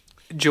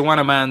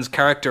Joanna Mann's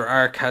character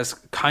arc has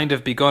kind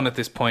of begun at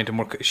this point,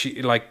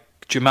 and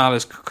Jamal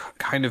is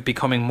kind of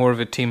becoming more of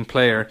a team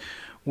player,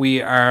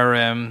 we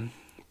are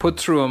put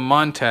through a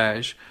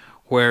montage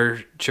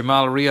where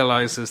Jamal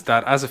realizes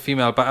that as a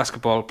female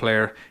basketball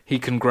player, he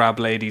can grab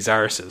ladies'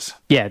 arses.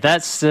 Yeah,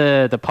 that's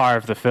the part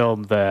of the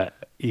film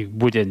that it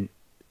wouldn't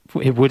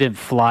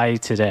fly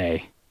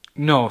today.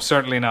 No,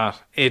 certainly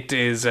not. It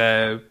is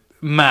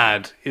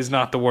mad is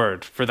not the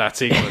word for that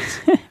sequence.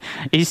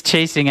 He's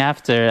chasing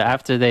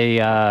after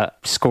they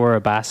score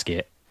a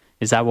basket.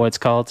 Is that what it's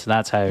called?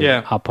 That's how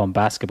up on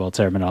basketball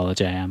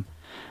terminology I am.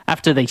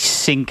 After they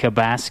sink a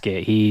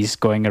basket, he's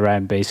going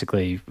around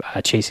basically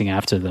chasing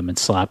after them and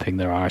slapping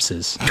their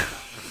arses.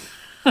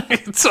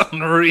 It's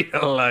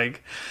unreal.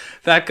 Like,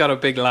 that got a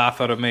big laugh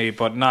out of me,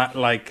 but not.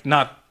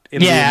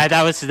 Yeah,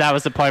 that was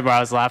the point where I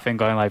was laughing,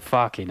 going like,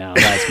 "Fucking hell,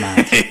 that's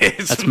mad."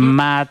 That's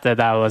mad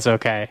that was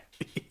okay.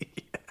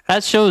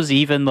 That shows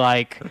even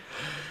like,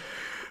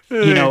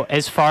 you know,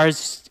 as far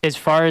as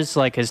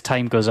like as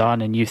time goes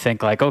on, and you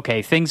think like,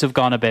 okay, things have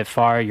gone a bit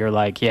far. You're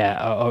like,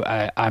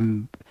 yeah,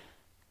 I'm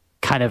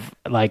kind of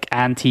like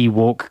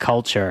anti-woke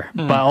culture,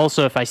 but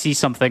also if I see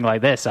something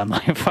like this, I'm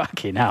like,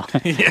 fucking hell.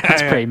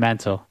 It's pretty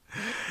mental.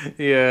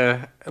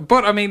 Yeah,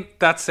 but I mean,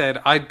 that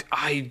said,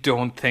 I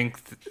don't think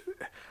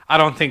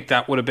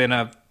that would have been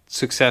a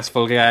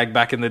successful gag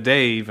back in the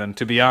day, even,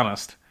 to be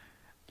honest.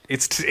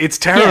 It's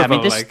terrible. Yeah, I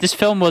mean, this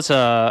film was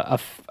a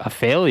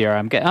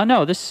failure.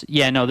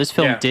 This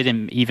film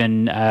didn't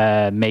even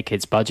make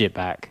its budget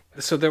back.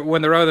 So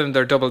when they're out on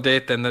their double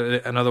date, then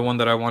another one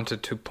that I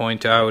wanted to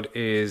point out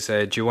is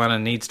Joanna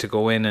needs to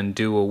go in and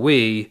do a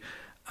wee,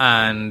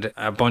 and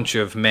a bunch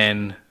of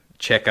men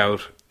check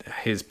out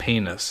his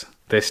penis.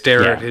 They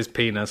stare at his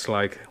penis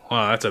like,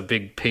 wow, that's a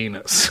big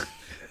penis.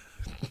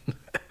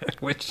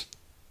 Which,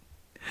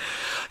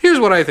 here's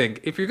what I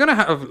think. If you're going to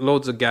have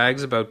loads of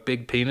gags about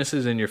big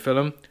penises in your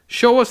film,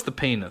 show us the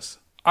penis.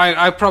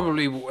 I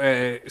probably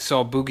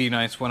saw Boogie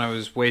Nights when I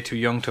was way too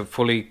young to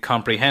fully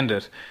comprehend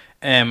it.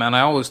 And I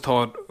always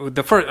thought,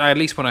 at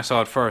least when I saw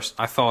it first,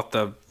 I thought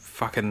the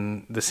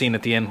scene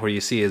at the end where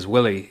you see his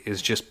willy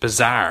is just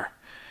bizarre.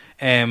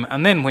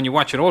 And then when you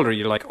watch it older,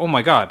 you're like, oh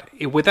my God,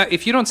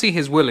 if you don't see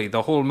his willy,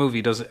 the whole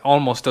movie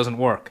almost doesn't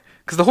work.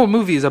 Because the whole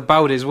movie is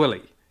about his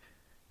willy.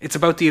 It's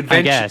about the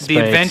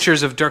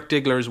adventures of Dirk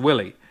Diggler's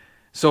willy.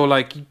 So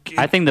like,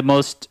 I think the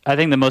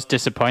most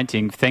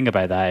disappointing thing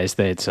about that is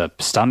that it's a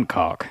stunt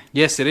cock.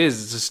 Yes, it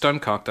is. It's a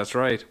stunt cock. That's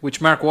right.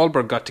 Which Mark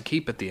Wahlberg got to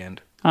keep at the end.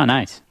 Oh,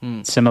 nice.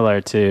 Similar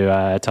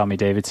to Tommy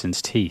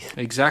Davidson's teeth.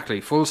 Exactly.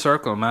 Full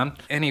circle, man.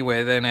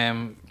 Anyway,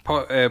 then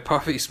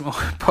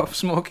Puff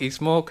Smoky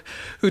Smoke,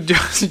 who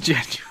does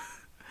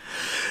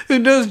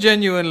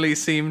genuinely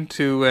seem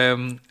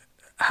to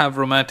have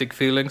romantic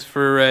feelings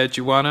for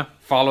Joanna,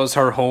 follows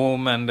her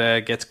home and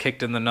gets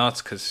kicked in the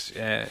nuts because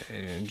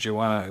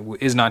Joanna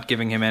is not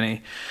giving him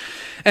any.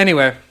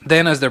 Anyway,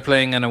 then as they're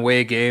playing an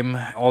away game,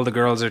 all the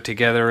girls are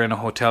together in a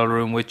hotel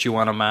room with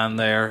Joanna Mann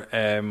there,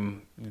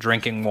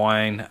 drinking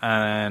wine,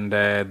 and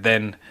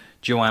then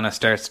Joanna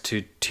starts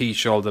to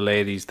teach all the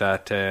ladies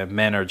that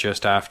men are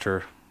just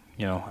after,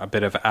 a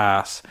bit of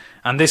ass.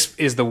 And this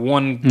is the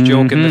one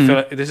joke in the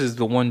film. This is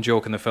the one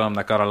joke in the film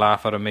that got a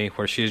laugh out of me,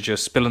 where she's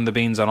just spilling the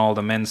beans on all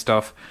the men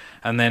stuff,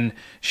 and then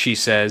she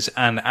says,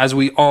 "And as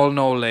we all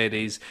know,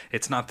 ladies,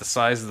 it's not the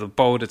size of the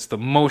boat; it's the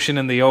motion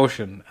in the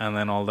ocean." And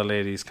then all the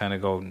ladies kind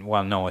of go,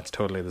 "Well, no, it's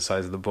totally the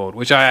size of the boat,"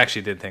 which I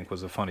actually did think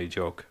was a funny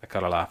joke. I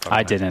got a laugh out of it.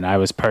 I didn't. I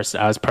was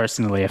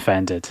personally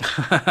offended.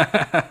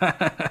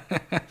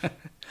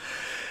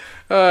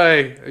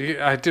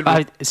 I did.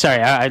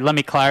 Let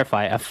me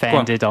clarify.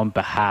 Offended on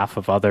behalf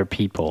of other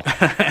people.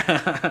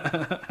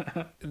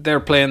 They're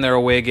playing their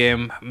away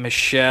game.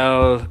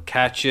 Michelle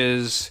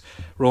catches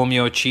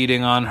Romeo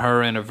cheating on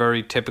her in a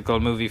very typical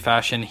movie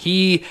fashion.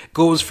 He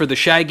goes for the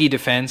shaggy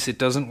defense. It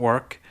doesn't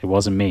work. It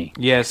wasn't me.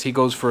 Yes, he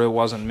goes for it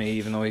wasn't me,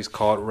 even though he's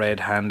caught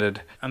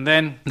red-handed. And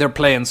then they're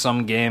playing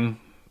some game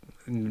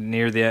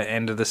near the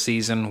end of the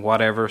season,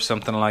 whatever,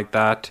 something like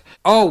that.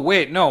 Oh,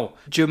 wait, no.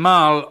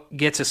 Jamal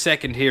gets a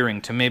second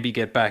hearing to maybe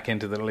get back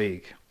into the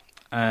league.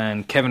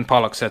 And Kevin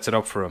Pollak sets it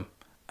up for him.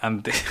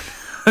 And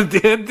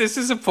this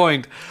is a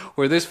point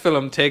where this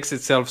film takes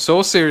itself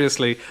so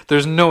seriously,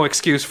 there's no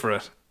excuse for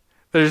it.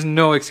 There's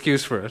no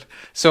excuse for it.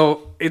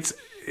 So it's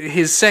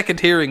his second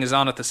hearing is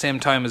on at the same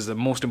time as the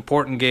most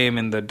important game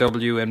in the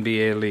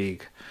WNBA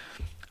league.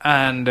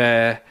 And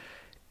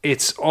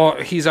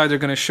he's either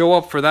going to show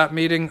up for that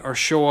meeting or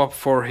show up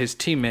for his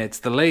teammates,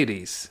 the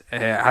ladies,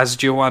 as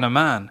Joanna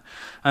Mann.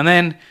 And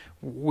then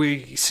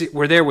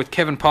we're there with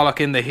Kevin Pollak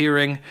in the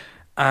hearing,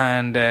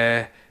 and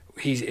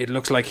it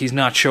looks like he's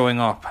not showing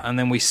up. And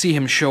then we see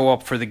him show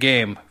up for the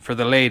game for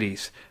the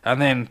ladies. And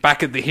then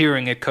back at the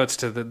hearing, it cuts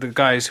to the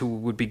guys who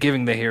would be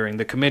giving the hearing,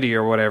 the committee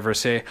or whatever,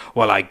 say,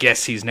 "Well, I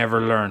guess he's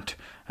never learnt."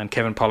 And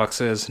Kevin Pollak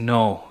says,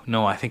 No,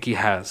 I think he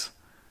has.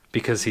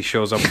 Because he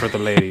shows up for the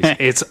ladies.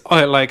 It's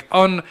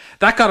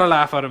that got a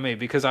laugh out of me,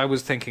 because I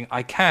was thinking,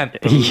 I can't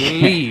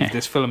believe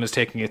this film is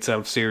taking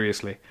itself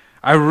seriously.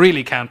 I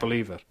really can't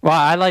believe it. Well,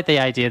 I like the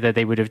idea that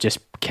they would have just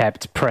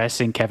kept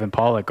pressing Kevin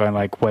Pollak, going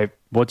like, "Wait,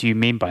 what do you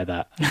mean by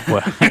that?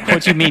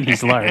 What do you mean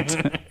he's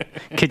learned?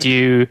 Could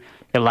you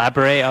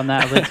elaborate on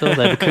that a little?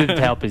 That could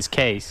help his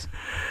case."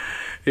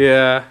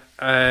 Yeah.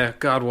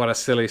 God, what a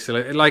silly.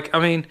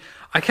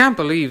 I can't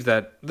believe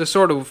that the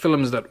sort of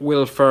films that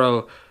Will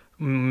Ferrell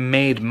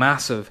made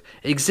massive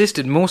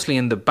existed mostly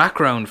in the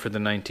background for the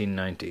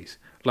 1990s.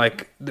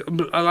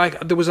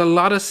 There was a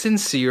lot of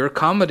sincere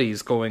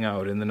comedies going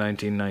out in the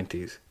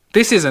 1990s.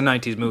 This is a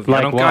 90s movie.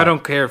 I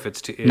don't care if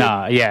it's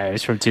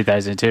it's from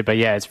 2002, but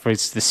yeah,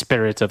 it's the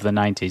spirit of the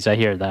 90s. I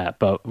hear that.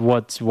 But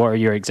what are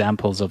your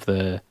examples of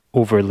the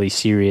overly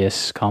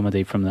serious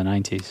comedy from the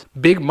 90s?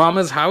 Big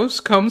Mama's House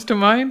comes to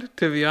mind,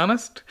 to be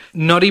honest.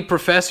 Nutty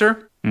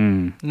Professor.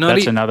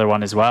 That's another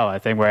one as well, I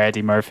think, where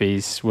Eddie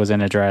Murphy's was in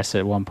a dress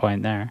at one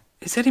point there.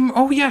 Is Eddie?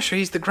 Oh yeah, sure,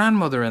 he's the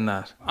grandmother in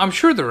that. I'm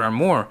sure there are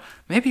more.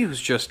 Maybe it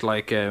was just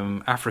like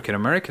African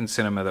American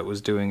cinema that was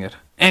doing it.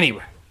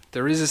 Anyway,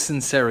 there is a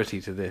sincerity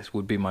to this,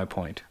 would be my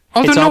point.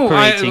 It's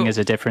operating as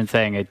a different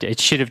thing. It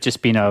should have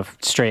just been a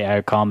straight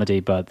out comedy,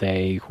 but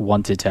they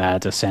wanted to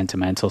add a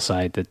sentimental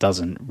side that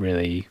doesn't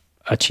really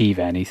achieve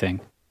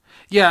anything.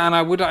 Yeah, and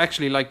I would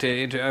actually like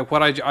to...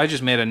 I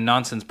just made a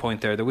nonsense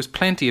point there. There was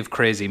plenty of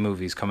crazy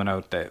movies coming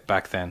out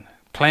back then.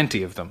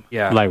 Plenty of them.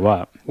 Yeah. Like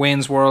what?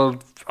 Wayne's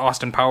World,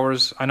 Austin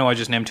Powers. I know I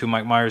just named two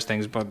Mike Myers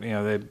things, but they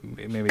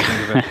made me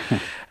think of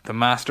it. The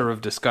Master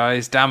of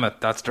Disguise. Damn it,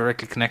 that's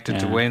directly connected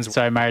to Wayne's World.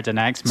 So I Married an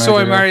Axe Murderer. So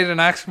I Married an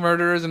Axe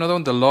Murderer is another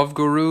one. The Love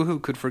Guru, who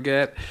could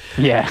forget?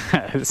 Yeah,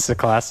 it's a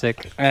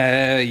classic.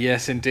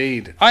 Yes,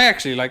 indeed. I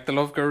actually like The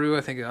Love Guru.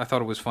 I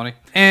thought it was funny.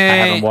 I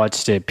haven't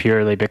watched it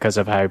purely because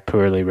of how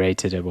poorly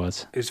rated it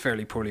was. It was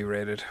fairly poorly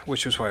rated,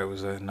 which was why it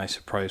was a nice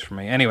surprise for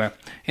me. Anyway,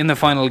 in the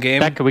final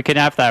game... We can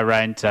have that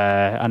round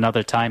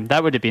another time.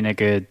 That would have been a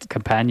good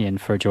companion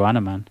for Joanna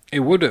Mann.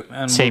 It would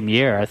have. Same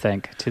year, I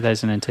think,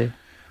 2002.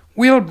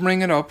 We'll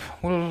bring it up.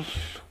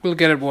 We'll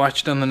get it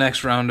watched on the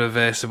next round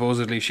of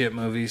supposedly shit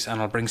movies,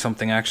 and I'll bring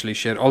something actually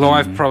shit. Although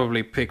I've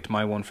probably picked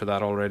my one for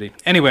that already.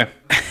 Anyway,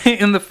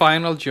 in the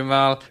final,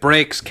 Jamal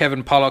breaks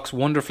Kevin Pollak's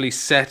wonderfully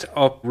set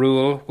up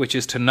rule, which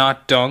is to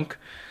not dunk.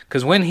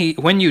 Because when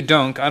you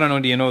dunk, I don't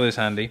know, do you know this,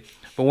 Andy?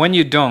 But when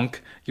you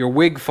dunk, your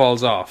wig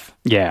falls off.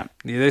 Yeah.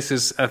 This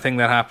is a thing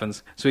that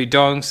happens. So he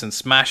dunks and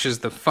smashes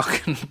the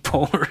fucking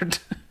board.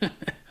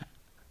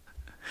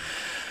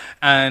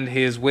 And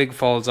his wig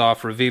falls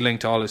off, revealing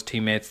to all his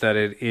teammates that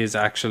it is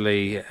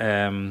actually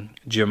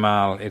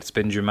Jamal. It's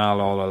been Jamal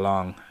all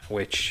along,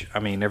 which,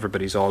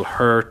 everybody's all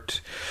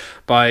hurt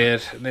by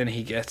it. And then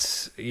he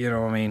gets,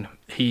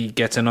 he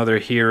gets another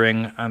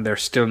hearing and they're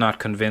still not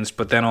convinced.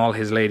 But then all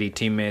his lady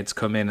teammates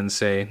come in and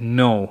say,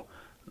 no,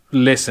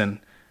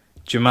 listen,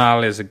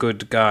 Jamal is a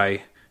good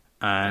guy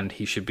and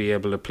he should be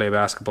able to play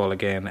basketball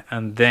again.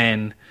 And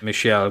then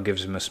Michelle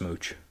gives him a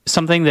smooch.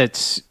 Something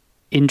that's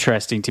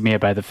interesting to me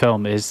about the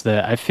film is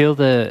that I feel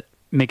that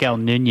Miguel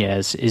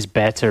Nunez is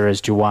better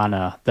as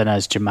Joanna than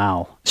as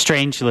Jamal.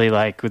 Strangely,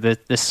 like with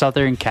the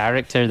southern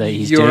character that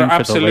he's You're doing for the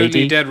absolutely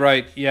lady. dead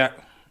right. Yeah,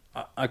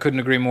 I couldn't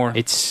agree more.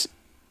 It's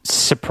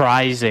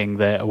surprising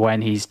that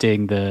when he's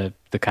doing the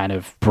kind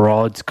of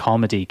broad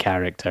comedy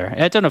character,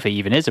 I don't know if he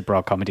even is a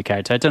broad comedy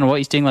character. I don't know what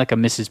he's doing, like a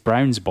Mrs.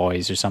 Brown's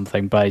Boys or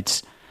something,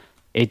 but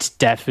it's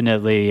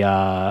definitely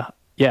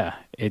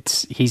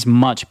he's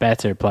much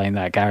better playing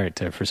that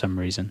character for some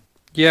reason.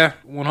 Yeah,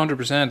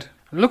 100%.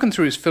 I'm looking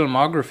through his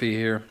filmography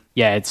here.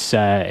 Yeah,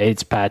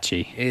 it's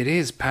patchy. It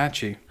is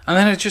patchy. And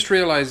then I just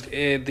realised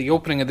the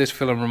opening of this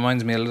film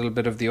reminds me a little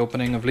bit of the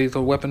opening of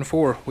Lethal Weapon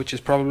 4, which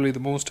is probably the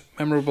most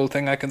memorable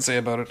thing I can say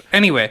about it.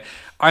 Anyway,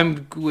 I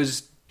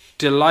was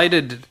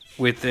delighted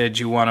with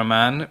Juwanna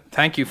Mann.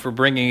 Thank you for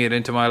bringing it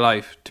into my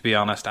life, to be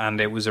honest.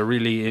 And it was a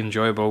really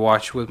enjoyable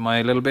watch with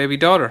my little baby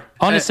daughter.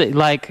 Honestly,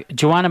 like,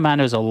 Joanna Man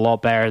is a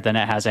lot better than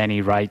it has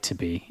any right to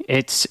be.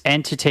 It's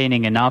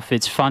entertaining enough.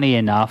 It's funny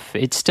enough.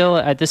 It's still,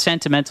 at the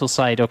sentimental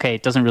side, okay,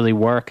 it doesn't really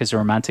work as a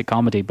romantic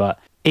comedy, but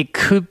it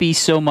could be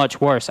so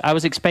much worse. I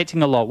was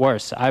expecting a lot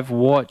worse. I've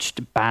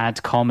watched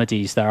bad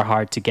comedies that are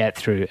hard to get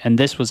through, and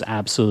this was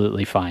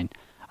absolutely fine.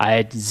 I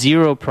had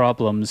zero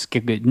problems.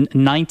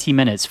 90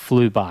 minutes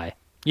flew by.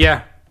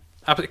 Yeah,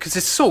 because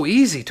it's so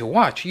easy to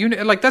watch.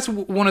 Like, that's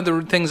one of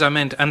the things I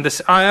meant, and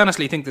this, I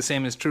honestly think the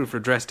same is true for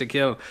Dress to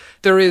Kill.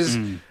 There is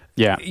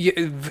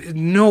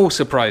no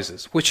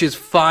surprises, which is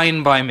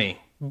fine by me.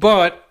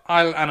 But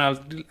I'll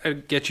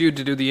get you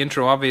to do the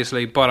intro,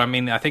 obviously. But I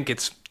mean, I think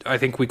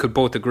we could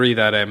both agree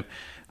that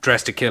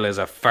Dress to Kill is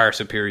a far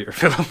superior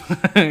film.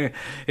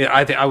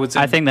 I would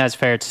say. I think that's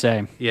fair to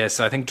say. Yes,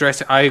 I think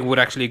I would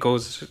actually go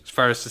as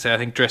far as to say I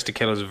think Dress to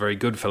Kill is a very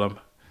good film.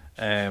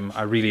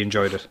 I really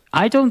enjoyed it.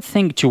 I don't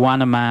think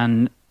Joanna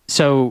Man...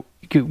 So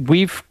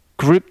we've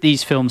grouped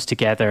these films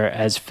together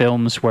as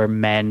films where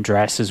men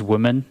dress as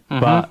women,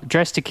 but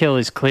Dress to Kill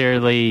is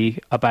clearly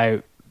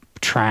about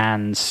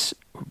trans...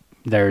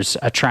 There's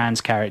a trans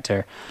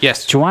character.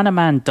 Yes. Joanna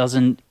Man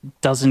doesn't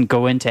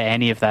go into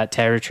any of that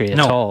territory at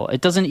all.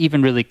 It doesn't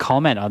even really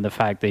comment on the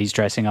fact that he's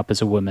dressing up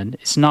as a woman.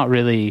 It's not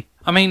really...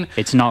 I mean...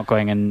 It's not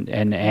going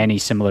in any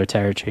similar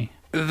territory.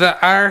 The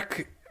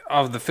arc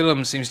of the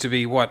film seems to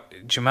be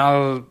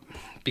Jamal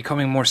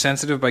becoming more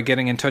sensitive by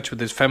getting in touch with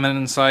his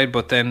feminine side,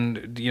 but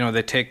then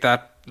they take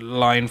that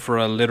line for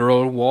a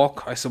literal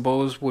walk, I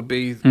suppose, would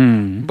be.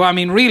 But I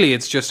mean, really,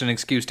 it's just an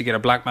excuse to get a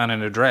black man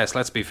in a dress.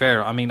 Let's be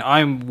fair. I mean,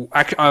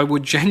 I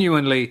would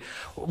genuinely,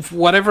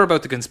 whatever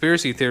about the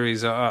conspiracy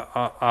theories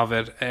of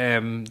it,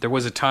 there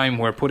was a time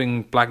where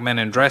putting black men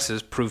in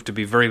dresses proved to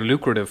be very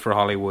lucrative for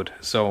Hollywood.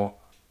 So.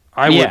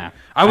 I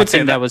would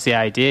say that was the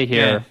idea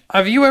here. Yeah.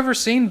 Have you ever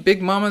seen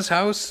Big Mama's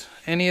House?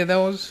 Any of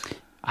those?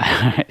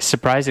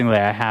 Surprisingly,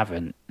 I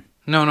haven't.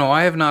 No,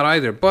 I have not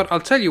either. But I'll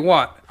tell you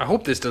what, I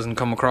hope this doesn't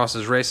come across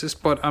as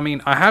racist, but I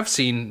mean, I have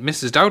seen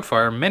Mrs.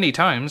 Doubtfire many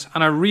times,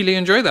 and I really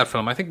enjoy that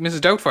film. I think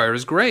Mrs. Doubtfire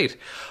is great.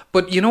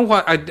 But you know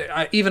what?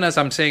 I even as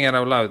I'm saying it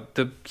out loud,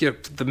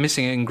 the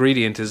missing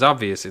ingredient is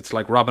obvious. It's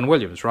like Robin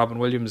Williams. Robin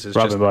Williams is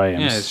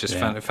just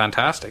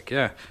fantastic.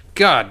 Yeah.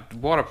 God,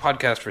 what a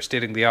podcast for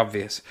stating the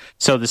obvious.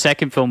 So the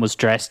second film was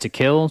Dress to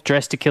Kill.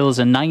 Dress to Kill is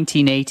a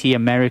 1980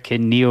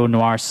 American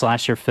neo-noir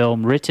slasher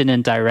film written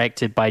and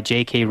directed by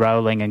J.K.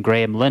 Rowling and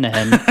Graham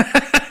Linehan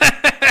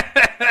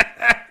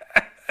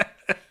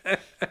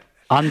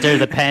under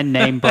the pen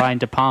name Brian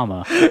De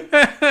Palma.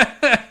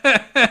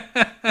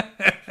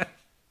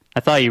 I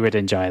thought you would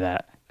enjoy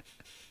that.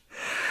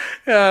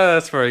 Yeah,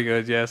 that's very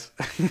good, yes.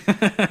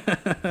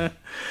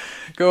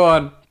 Go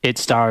on. It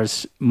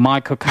stars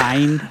Michael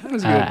Caine,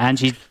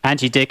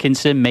 Angie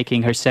Dickinson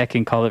making her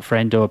second Call It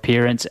Friendo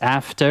appearance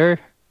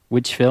after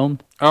which film?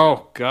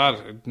 Oh,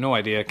 God, no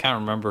idea. Can't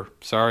remember.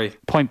 Sorry.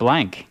 Point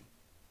Blank.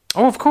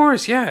 Oh, of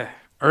course, yeah.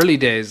 Early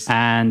days.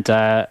 And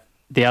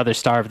the other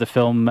star of the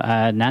film,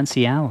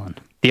 Nancy Allen.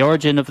 The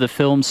origin of the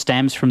film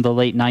stems from the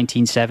late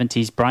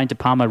 1970s. Brian De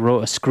Palma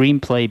wrote a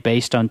screenplay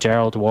based on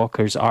Gerald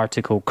Walker's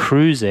article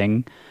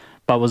Cruising,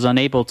 but was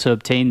unable to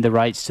obtain the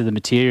rights to the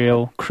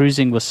material.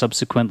 Cruising was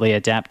subsequently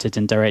adapted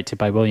and directed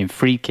by William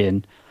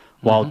Friedkin,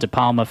 while De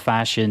Palma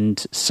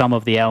fashioned some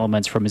of the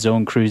elements from his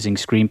own Cruising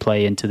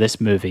screenplay into this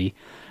movie,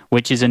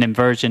 which is an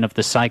inversion of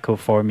the Psycho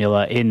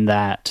formula in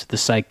that the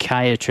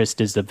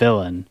psychiatrist is the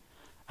villain,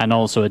 and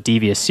also a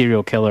devious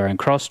serial killer and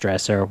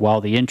crossdresser,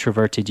 while the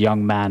introverted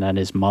young man and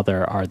his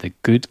mother are the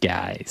good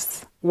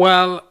guys.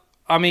 Well,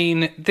 I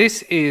mean,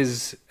 this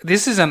is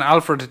an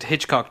Alfred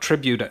Hitchcock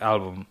tribute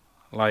album.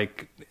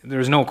 Like,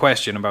 there's no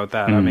question about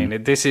that. I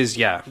mean, this is,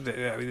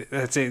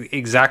 that's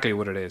exactly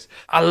what it is.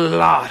 A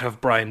lot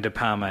of Brian De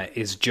Palma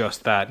is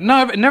just that.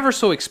 No, never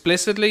so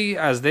explicitly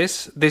as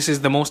this. This is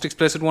the most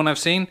explicit one I've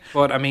seen.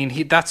 But, I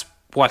mean, that's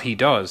what he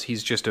does.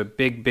 He's just a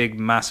big,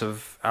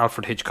 massive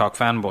Alfred Hitchcock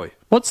fanboy.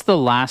 What's the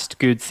last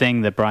good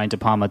thing that Brian De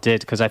Palma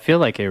did? Because I feel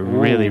like it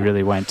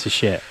really went to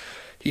shit.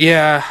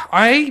 Yeah,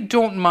 I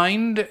don't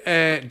mind.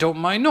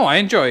 No, I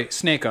enjoy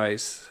Snake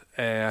Eyes.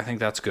 I think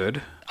that's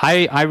good.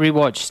 I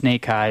rewatched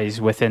Snake Eyes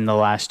within the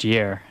last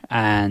year,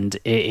 and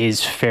it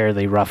is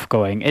fairly rough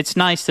going. It's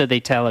nice that they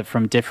tell it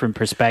from different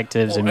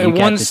perspectives, and you get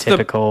the once the-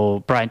 typical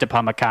Brian De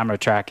Palma camera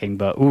tracking,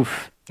 but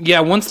oof.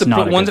 Yeah, once It's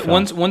not a good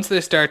film. once they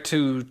start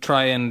to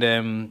try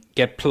and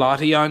get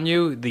plotty on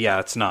you,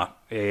 it's not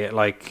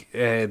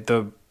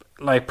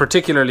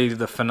particularly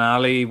the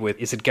finale with,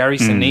 is it Gary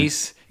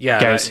Sinise? Yeah,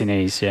 Gary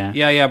Sinise, yeah.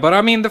 yeah. But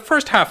I mean, the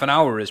first half an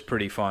hour is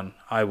pretty fun,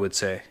 I would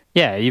say.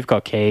 Yeah, you've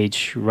got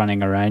Cage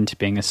running around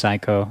being a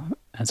psycho,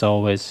 as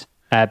always.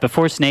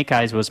 Before Snake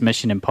Eyes was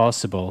Mission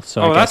Impossible,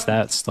 so I guess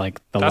that's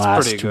like the that's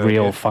last pretty good,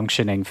 real yeah.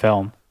 functioning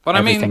film. But I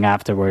mean- everything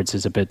afterwards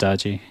is a bit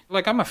dodgy.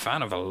 Like, I'm a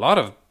fan of a lot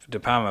of De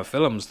Palma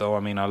films, though. I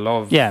mean, I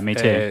love Yeah, me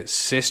too.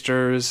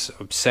 Sisters,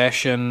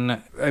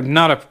 Obsession. I'm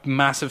not a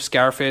massive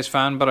Scarface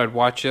fan, but I'd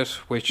watch it.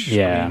 Which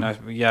Yeah.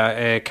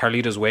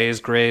 Carlito's Way is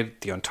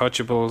great. The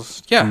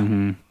Untouchables, yeah,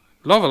 Mm-hmm.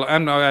 love it.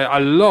 And I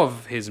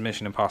love his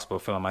Mission Impossible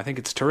film. I think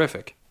it's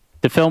terrific.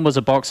 The film was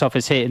a box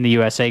office hit in the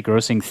USA,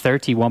 grossing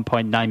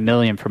 $31.9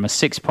 million from a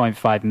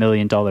 $6.5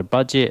 million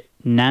budget.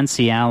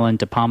 Nancy Allen,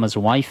 De Palma's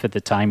wife at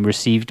the time,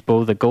 received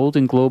both a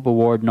Golden Globe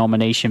Award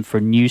nomination for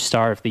New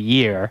Star of the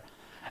Year,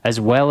 as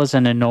well as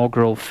an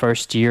inaugural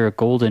first-year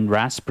Golden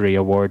Raspberry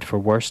Award for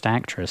Worst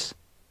Actress.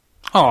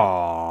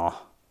 Aww,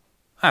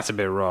 that's a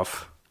bit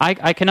rough.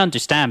 I can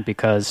understand,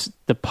 because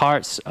the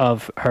parts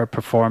of her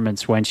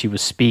performance when she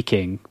was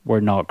speaking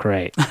were not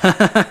great.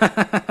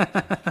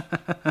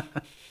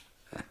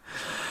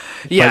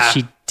 Yeah, But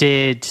she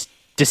did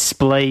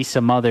display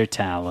some other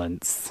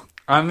talents.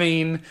 I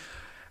mean,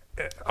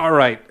 all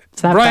right.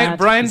 that bad?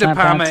 Brian Is De that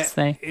bad Palma to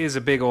say? is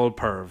a big old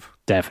perv.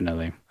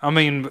 Definitely. I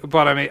mean,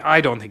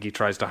 I don't think he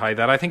tries to hide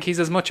that. I think he's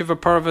as much of a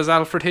perv as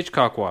Alfred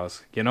Hitchcock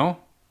was, you know?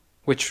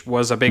 Which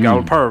was a big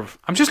old perv.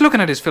 I'm just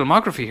looking at his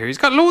filmography here. He's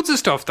got loads of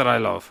stuff that I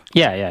love.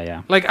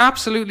 Yeah. Like,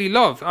 absolutely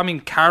love. I mean,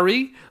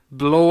 Carrie,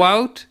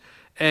 Blowout,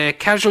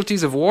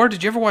 Casualties of War.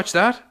 Did you ever watch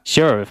that?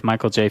 Sure, with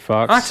Michael J.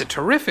 Fox. That's a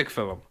terrific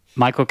film.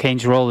 Michael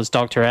Caine's role as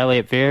Dr.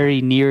 Elliot very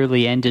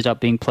nearly ended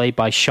up being played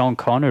by Sean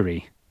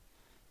Connery.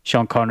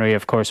 Sean Connery,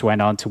 of course, went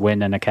on to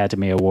win an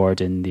Academy Award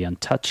in The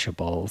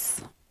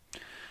Untouchables.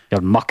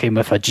 You're mucking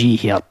with a G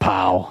here,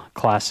 pal.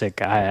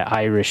 Classic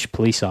Irish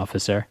police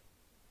officer.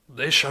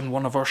 They send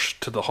one of us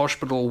to the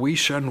hospital. We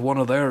send one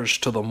of theirs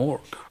to the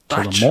morgue. To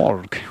the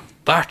morgue.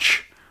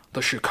 That's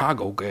the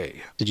Chicago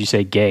gay. Did you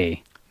say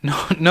gay?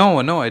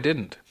 No, I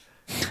didn't.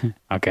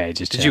 Okay,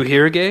 just Did you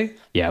hear gay?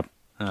 Yep.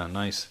 Oh,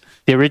 nice.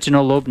 The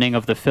original opening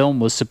of the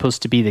film was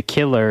supposed to be the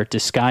killer,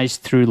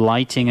 disguised through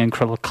lighting and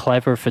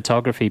clever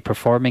photography,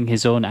 performing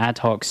his own ad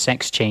hoc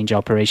sex change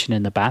operation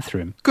in the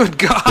bathroom. Good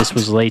God. This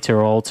was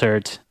later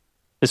altered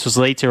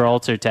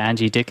to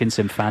Angie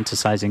Dickinson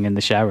fantasizing in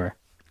the shower.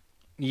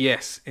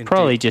 Yes, indeed.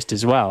 Probably just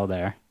as well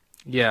there.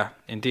 Yeah,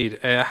 indeed.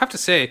 I have to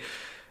say,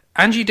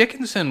 Angie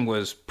Dickinson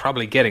was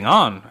probably getting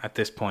on at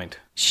this point.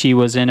 She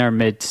was in her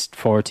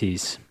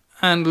mid-40s.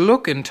 And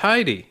looking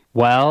tidy.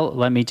 Well,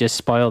 let me just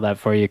spoil that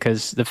for you,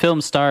 because the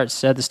film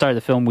starts, at the start of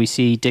the film, we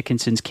see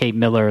Dickinson's Kate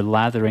Miller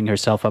lathering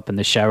herself up in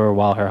the shower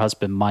while her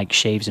husband Mike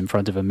shaves in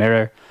front of a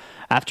mirror.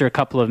 After a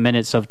couple of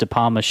minutes of De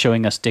Palma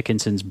showing us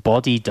Dickinson's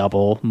body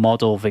double,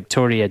 model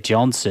Victoria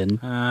Johnson,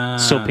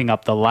 soaping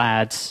up the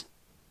lads,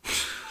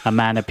 a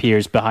man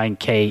appears behind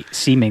Kate,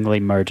 seemingly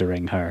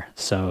murdering her.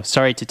 So,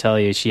 sorry to tell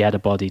you, she had a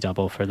body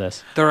double for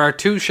this. There are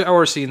 2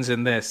 shower scenes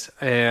in this,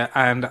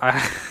 and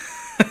I...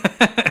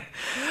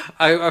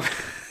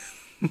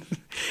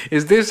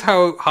 Is this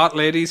how hot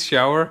ladies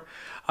shower?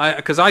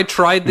 Because I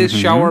tried this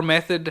shower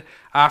method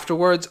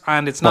afterwards,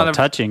 and it's not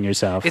touching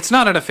yourself. It's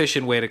not an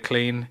efficient way to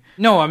clean.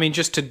 No, I mean,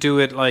 just to do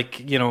it like,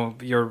 you know,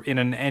 you're in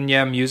an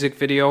Enya music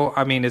video.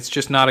 I mean, it's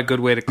just not a good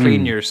way to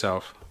clean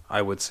yourself,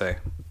 I would say.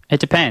 It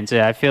depends.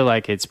 I feel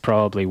like it's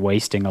probably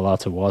wasting a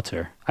lot of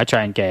water. I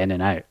try and get in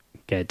and out,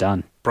 get it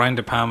done. Brian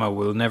De Palma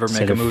will never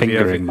make Instead a of movie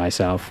fingering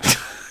myself.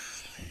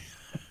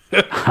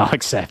 I'll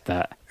accept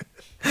that.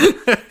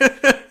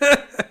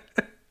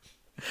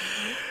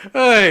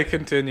 Hey,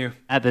 continue.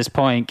 At this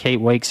point, Kate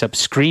wakes up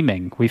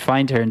screaming. We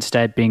find her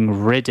instead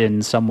being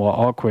ridden somewhat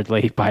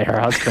awkwardly by her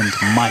husband,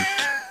 Mike.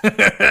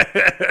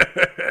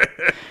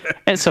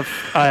 It's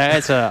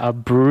a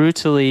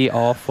brutally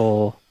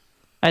awful.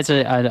 It's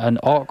an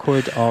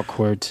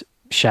awkward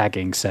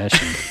shagging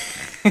session.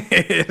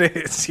 It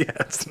is, yeah,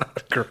 it's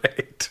not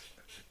great.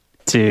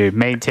 To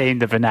maintain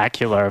the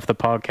vernacular of the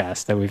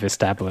podcast that we've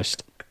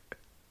established,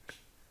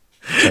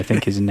 which I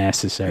think is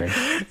necessary.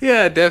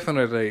 Yeah,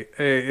 definitely,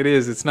 it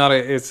is. It's not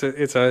a. It's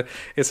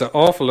an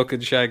awful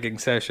looking shagging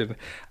session,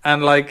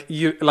 and I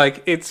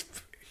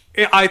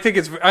think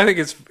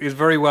it's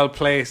very well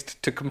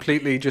placed to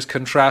completely just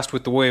contrast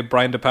with the way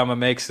Brian De Palma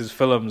makes his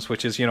films,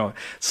 which is, you know,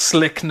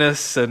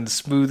 slickness and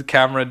smooth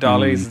camera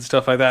dollies and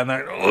stuff like that. And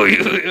they're,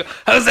 oh,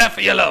 how's that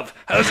for you, love?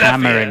 How's that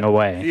for you? Hammering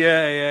away.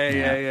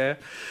 Yeah.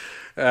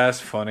 That's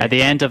funny. At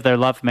the end of their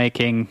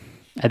lovemaking,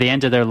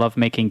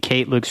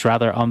 Kate looks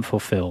rather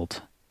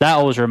unfulfilled. That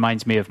always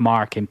reminds me of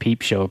Mark in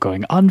Peep Show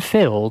going,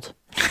 unfilled.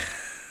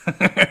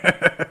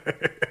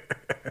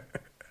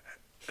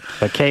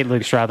 But Kate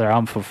looks rather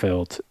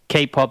unfulfilled.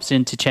 Kate pops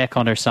in to check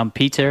on her son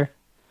Peter.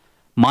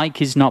 Mike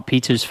is not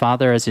Peter's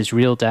father, as his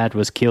real dad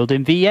was killed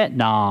in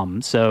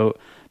Vietnam. So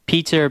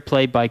Peter,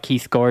 played by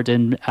Keith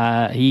Gordon,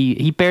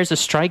 he bears a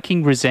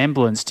striking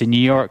resemblance to New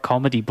York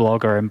comedy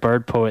blogger and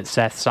bird poet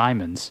Seth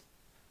Simons.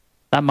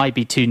 That might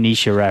be too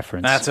niche a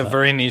reference. That's a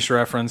very niche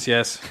reference,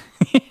 yes.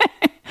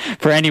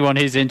 For anyone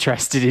who's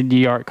interested in New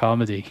York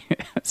comedy.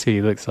 That's who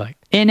he looks like.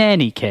 In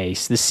any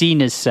case, the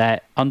scene is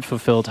set.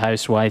 Unfulfilled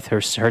housewife.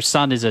 Her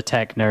son is a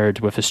tech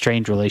nerd with a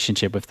strained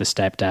relationship with the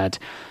stepdad.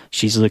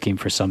 She's looking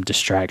for some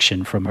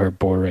distraction from her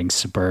boring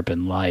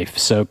suburban life.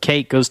 So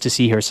Kate goes to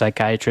see her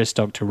psychiatrist,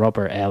 Dr.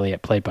 Robert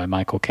Elliott, played by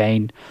Michael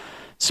Caine.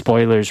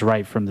 Spoilers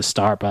right from the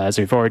start, but as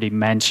we've already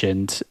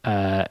mentioned,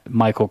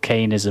 Michael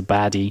Caine is a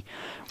baddie.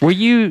 Were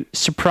you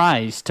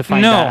surprised to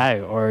find that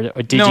out, or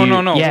did you?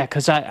 No. Yeah,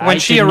 because I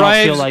she did not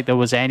arrives, feel like there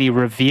was any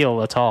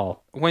reveal at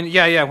all.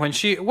 When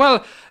she,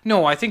 well,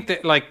 no, I think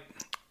that like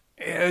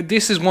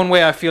this is one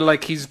way I feel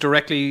like he's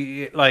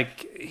directly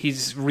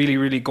he's really,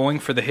 really going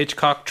for the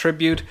Hitchcock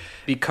tribute,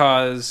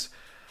 because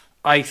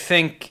I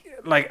think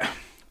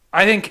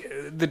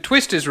the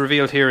twist is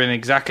revealed here in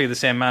exactly the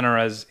same manner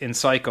as in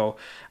Psycho.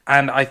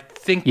 And I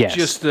think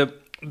just the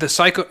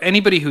Psycho,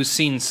 anybody who's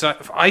seen,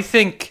 I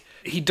think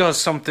he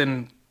does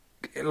something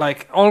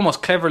like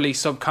almost cleverly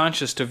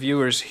subconscious to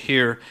viewers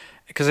here,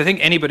 because I think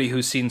anybody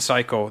who's seen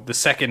Psycho, the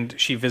second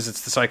she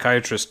visits the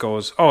psychiatrist,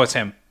 goes, "Oh, it's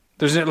him."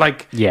 There's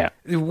like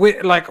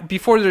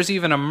before there's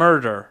even a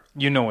murder,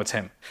 you know it's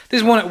him.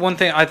 This is one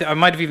thing I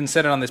might have even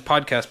said it on this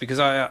podcast, because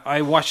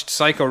I watched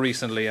Psycho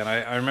recently, and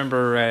I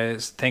remember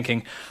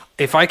thinking,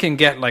 if I can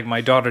get like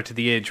my daughter to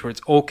the age where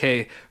it's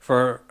okay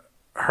for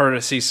her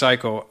to see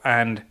Psycho,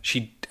 and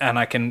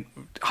I can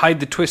hide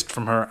the twist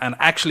from her and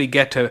actually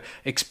get to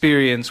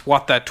experience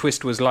what that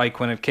twist was like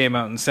when it came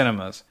out in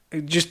cinemas,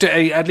 just to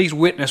at least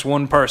witness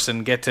one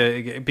person get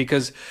to,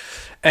 because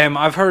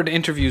I've heard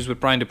interviews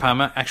with Brian De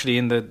Palma, actually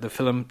in the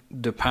film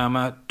De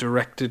Palma,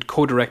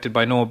 co-directed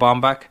by Noah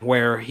Baumbach,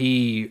 where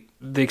the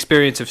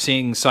experience of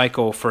seeing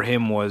Psycho for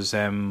him was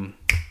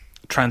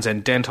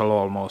transcendental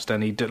almost,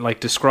 and he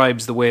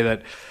describes the way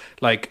that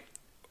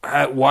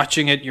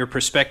watching it, your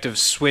perspective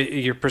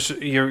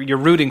you're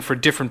rooting for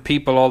different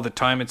people all the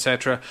time,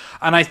 etc.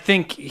 And I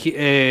think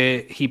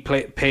he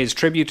pays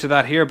tribute to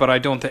that here, but I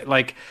don't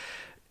think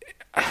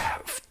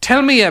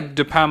tell me a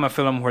De Palma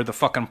film where the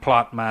fucking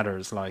plot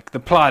matters. Like,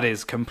 the plot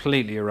is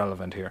completely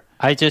irrelevant here.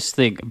 I just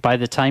think by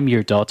the time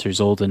your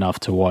daughter's old enough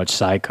to watch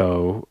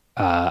Psycho,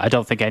 I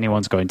don't think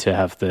anyone's going to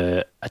have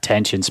the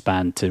attention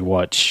span to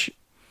watch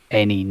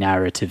any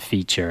narrative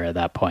feature at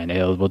that point.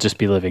 We'll just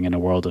be living in a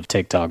world of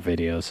TikTok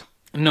videos.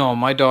 No,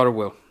 my daughter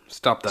will.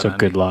 Stop that. So Andy.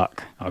 good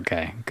luck.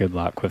 Okay, good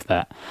luck with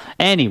that.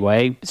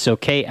 Anyway, so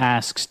Kate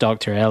asks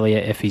Dr.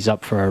 Elliott if he's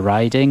up for a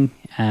riding,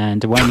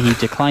 and when he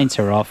declines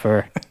her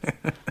offer,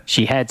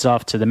 she heads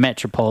off to the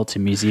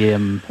Metropolitan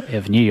Museum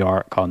of New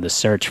York on the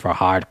search for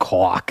hard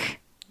quark.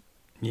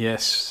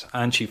 Yes,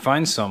 and she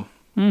finds some.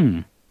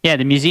 Yeah,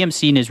 the museum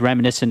scene is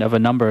reminiscent of a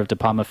number of De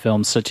Palma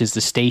films, such as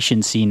the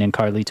station scene in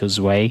Carlito's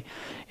Way.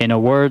 In a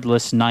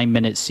wordless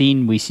 9-minute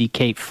scene, we see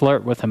Kate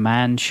flirt with a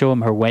man, show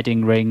him her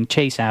wedding ring,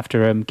 chase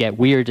after him, get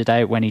weirded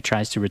out when he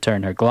tries to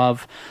return her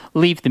glove,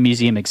 leave the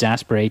museum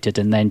exasperated,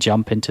 and then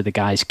jump into the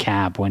guy's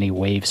cab when he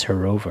waves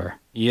her over.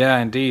 Yeah,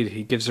 indeed.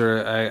 He gives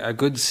her a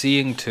good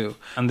seeing to.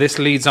 And this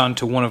leads on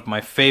to one of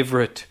my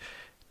favourite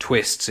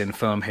twists in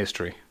film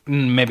history.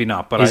 Maybe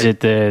not, but Is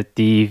it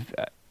the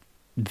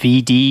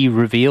VD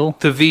reveal?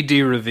 The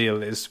VD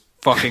reveal is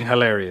fucking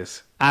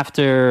hilarious.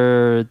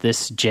 After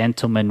this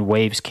gentleman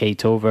waves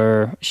Kate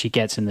over, she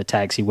gets in the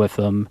taxi with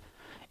him.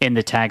 In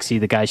the taxi,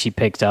 the guy she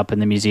picked up in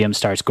the museum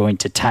starts going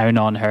to town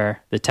on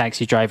her. The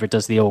taxi driver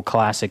does the old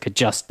classic,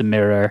 adjust the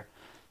mirror.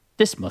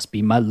 This must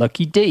be my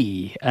lucky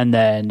day. And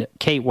then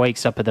Kate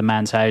wakes up at the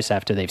man's house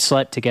after they've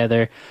slept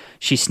together.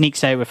 She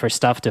sneaks out with her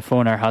stuff to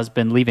phone her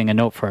husband, leaving a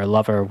note for her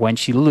lover. When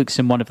she looks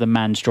in one of the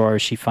man's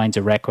drawers, she finds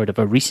a record of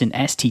a recent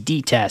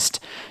STD test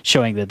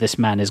showing that this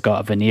man has got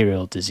a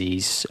venereal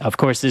disease. Of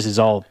course, this is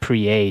all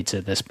pre-AIDS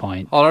at this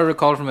point. All I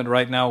recall from it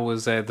right now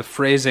was the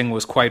phrasing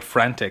was quite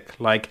frantic.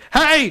 Like,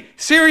 hey,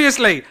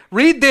 seriously,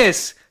 read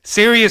this.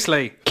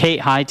 Seriously. Kate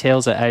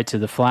hightails it out to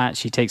the flat.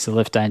 She takes the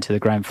lift down to the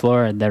ground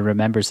floor and then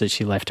remembers that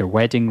she left her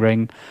wedding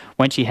ring.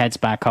 When she heads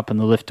back up and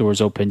the lift doors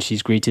open,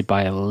 she's greeted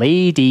by a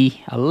lady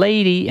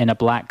in a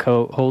black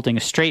coat holding a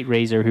straight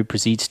razor who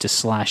proceeds to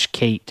slash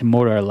Kate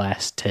more or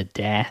less to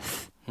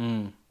death.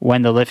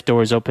 When the lift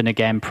doors open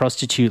again,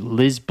 prostitute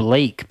Liz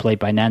Blake, played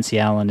by Nancy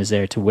Allen, is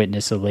there to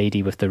witness a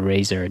lady with the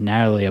razor,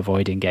 narrowly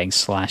avoiding getting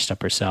slashed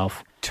up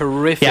herself.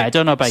 Terrific. Yeah, I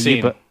don't know about scene.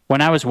 you, but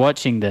when I was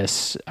watching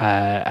this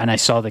and I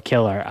saw the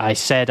killer, I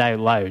said out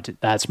loud,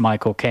 that's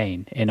Michael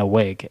Caine in a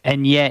wig.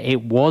 And yet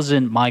it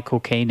wasn't Michael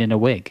Caine in a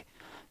wig.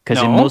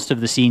 Because in most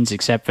of the scenes,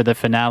 except for the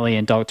finale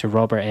in Dr.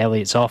 Robert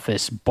Elliott's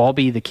office,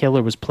 Bobby the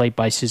killer was played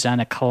by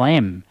Susanna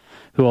Clem,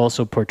 who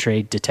also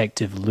portrayed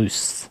Detective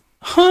Luce.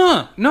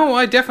 Huh? No,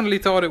 I definitely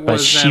thought it But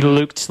was. she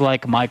looked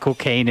like Michael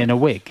Caine in a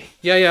wig.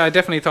 Yeah, I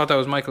definitely thought that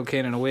was Michael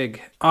Caine in a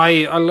wig.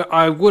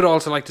 I would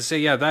also like to say,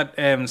 yeah,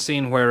 that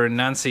scene where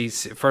Nancy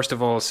first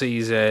of all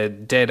sees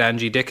dead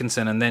Angie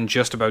Dickinson and then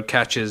just about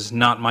catches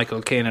not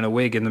Michael Caine in a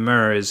wig in the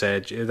mirror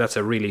that's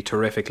a really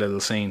terrific little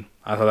scene.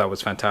 I thought that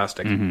was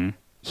fantastic. Mm-hmm.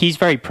 He's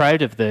very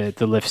proud of the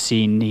lift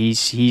scene.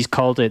 He's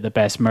called it the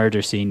best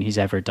murder scene he's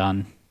ever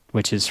done,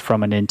 which is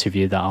from an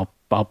interview that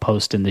I'll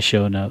post in the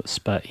show notes.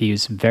 But he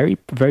was very,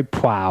 very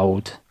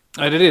proud.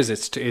 And it is.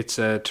 It's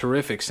a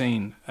terrific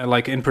scene.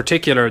 Like in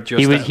particular,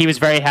 just he was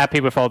very happy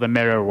with all the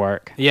mirror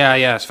work.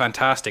 Yeah, it's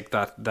fantastic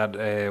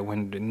that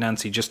when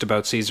Nancy just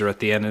about sees her at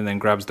the end and then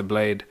grabs the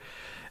blade.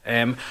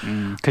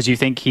 Because you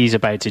think he's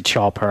about to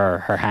chop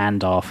her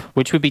hand off,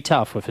 which would be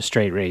tough with a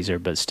straight razor,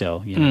 but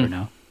still, you never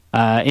know.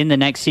 In the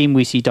next scene,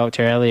 we see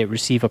Dr. Elliot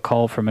receive a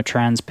call from a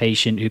trans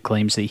patient who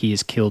claims that he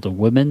has killed a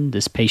woman.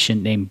 This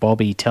patient named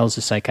Bobby tells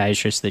the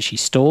psychiatrist that she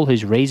stole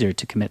his razor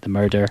to commit the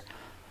murder.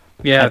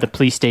 Yeah. At the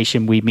police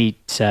station, we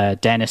meet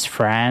Dennis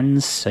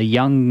Franz, a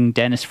young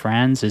Dennis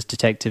Franz as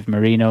Detective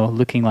Marino,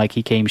 looking like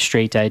he came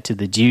straight out to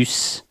the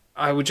Deuce.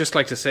 I would just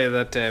like to say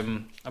that,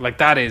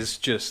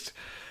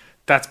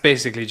 that's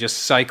basically just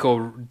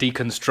psycho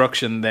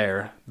deconstruction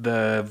there.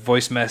 The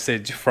voice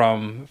message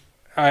from,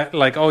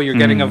 you're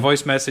getting a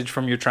voice message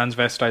from your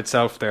transvestite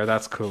self there.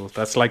 That's cool.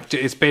 That's like,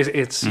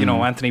 it's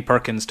Anthony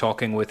Perkins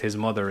talking with his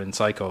mother in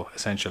Psycho,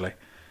 essentially.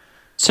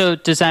 So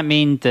does that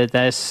mean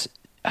that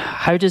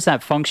how does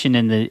that function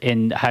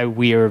in how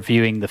we are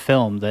viewing the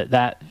film?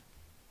 That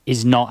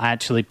is not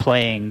actually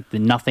playing.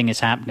 Nothing is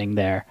happening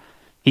there.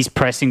 He's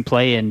pressing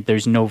play and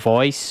there's no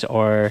voice,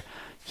 or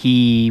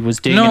he was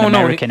doing an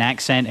American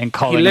accent and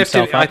calling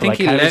himself up. How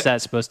is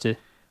that supposed to?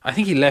 I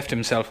think he left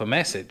himself a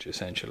message,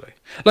 essentially,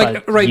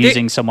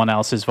 using someone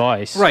else's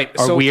voice, right?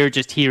 Or so we're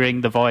just hearing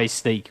the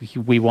voice that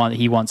he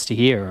wants to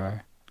hear,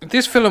 or.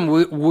 This film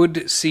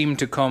would seem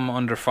to come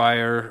under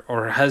fire,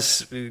 or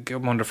has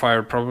come under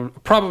fire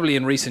probably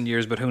in recent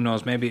years, but who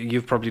knows? Maybe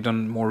you've probably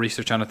done more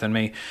research on it than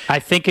me. I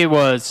think it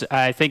was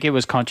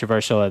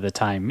controversial at the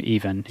time,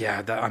 even.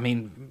 Yeah,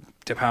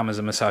 De Palma's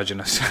a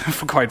misogynist,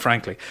 quite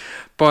frankly.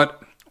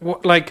 But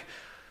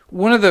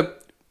one of the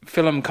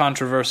film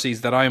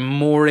controversies that I'm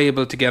more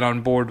able to get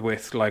on board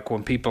with,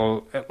 when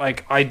people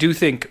I do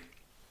think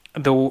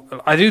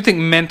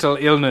mental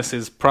illness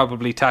is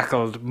probably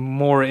tackled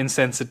more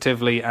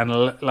insensitively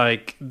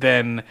and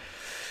than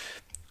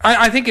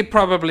I think it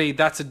probably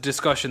that's a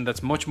discussion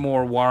that's much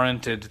more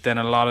warranted than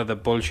a lot of the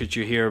bullshit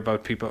you hear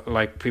about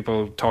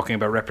people talking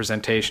about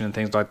representation and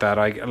things like that.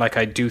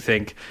 I do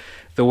think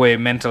the way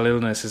mental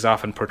illness is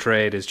often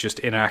portrayed is just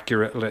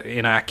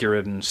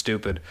inaccurate and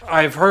stupid.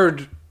 I've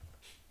heard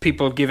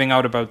people giving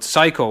out about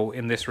Psycho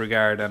in this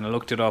regard, and I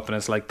looked it up, and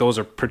it's like those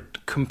are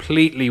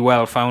completely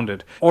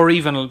well-founded. Or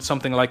even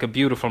something like A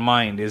Beautiful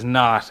Mind is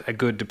not a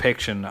good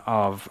depiction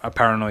of a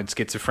paranoid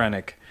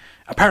schizophrenic.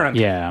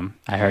 Apparently. Yeah,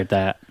 I heard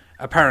that.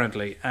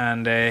 Apparently.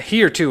 And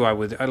here too,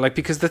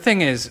 because the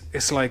thing is,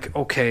 it's like,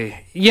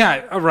 okay,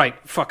 yeah, right,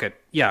 fuck it.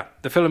 Yeah,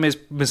 the film is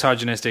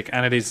misogynistic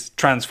and it is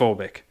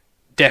transphobic.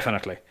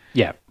 Definitely.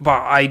 Yeah.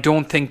 But I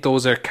don't think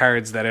those are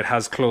cards that it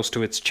has close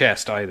to its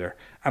chest either.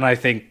 And I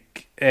think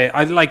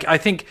I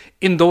think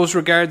in those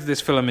regards,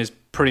 this film is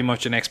pretty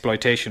much an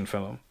exploitation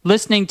film.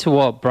 Listening to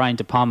what Brian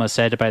De Palma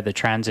said about the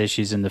trans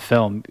issues in the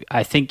film,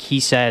 I think he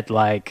said,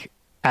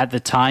 at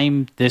the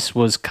time, this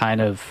was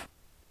kind of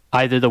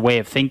either the way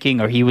of thinking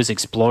or he was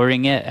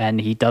exploring it, and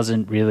he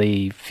doesn't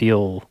really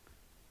feel...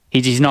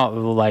 He's not,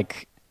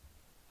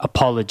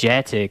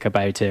 apologetic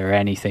about it or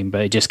anything,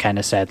 but he just kind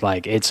of said,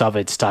 it's of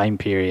its time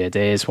period,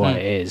 it is what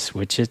it is,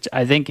 which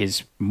I think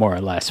is more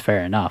or less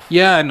fair enough.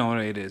 Yeah, no,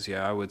 it is.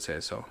 Yeah, I would say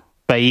so.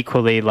 But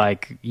equally, I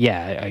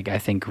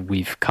think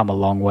we've come a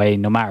long way.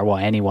 No matter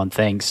what anyone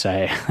thinks,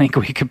 I think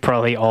we could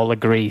probably all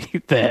agree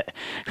that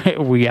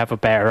we have a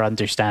better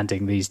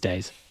understanding these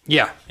days.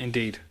 Yeah,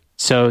 indeed.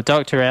 So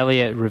Dr.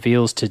 Elliot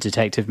reveals to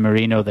Detective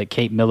Marino that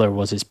Kate Miller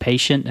was his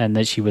patient and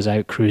that she was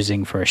out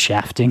cruising for a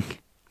shafting.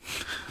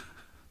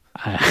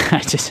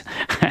 I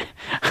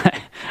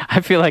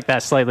feel like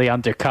that slightly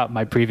undercut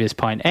my previous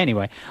point.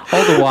 Anyway,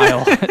 all the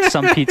while,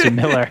 some Peter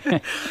Miller...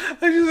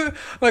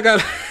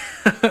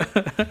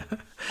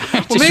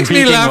 What makes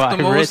me laugh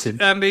the most,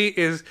 Andy,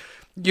 is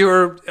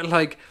your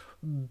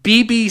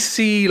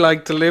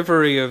BBC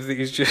delivery of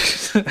these.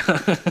 Just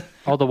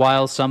all the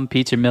while, some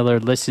Peter Miller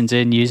listens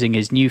in using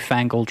his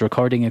newfangled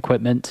recording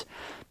equipment.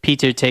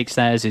 Peter takes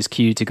that as his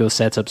cue to go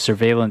set up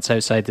surveillance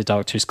outside the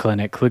doctor's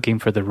clinic, looking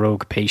for the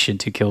rogue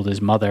patient who killed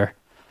his mother.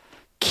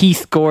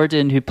 Keith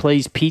Gordon, who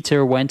plays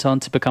Peter, went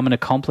on to become an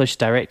accomplished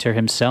director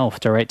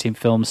himself, directing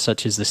films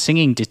such as The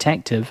Singing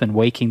Detective and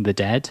Waking the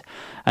Dead,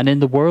 and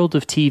in the world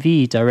of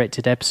TV,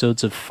 directed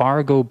episodes of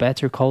Fargo,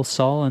 Better Call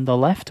Saul, and The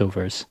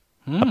Leftovers.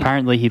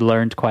 Apparently, he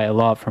learned quite a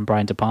lot from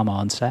Brian De Palma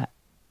on set.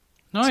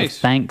 Nice.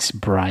 So thanks,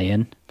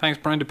 Brian. Thanks,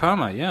 Brian De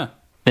Palma, yeah.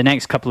 The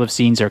next couple of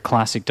scenes are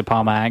classic De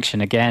Palma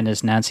action again,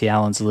 as Nancy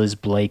Allen's Liz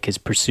Blake is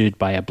pursued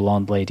by a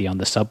blonde lady on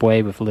the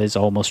subway, with Liz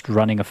almost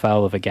running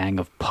afoul of a gang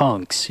of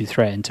punks who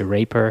threaten to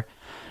rape her.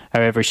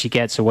 However, she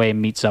gets away and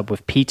meets up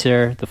with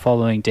Peter. The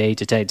following day,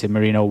 Detective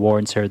Marino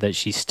warns her that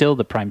she's still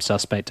the prime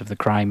suspect of the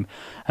crime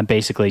and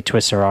basically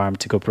twists her arm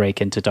to go break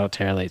into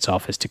Dr. Elliott's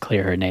office to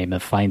clear her name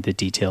and find the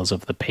details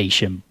of the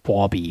patient,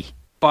 Bobby.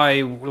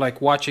 By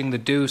like watching The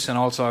Deuce, and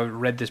also I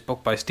read this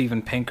book by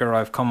Steven Pinker,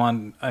 I've come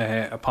on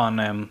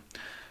upon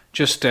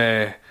just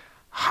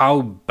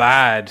how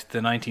bad the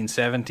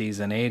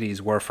 1970s and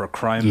 80s were for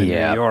crime in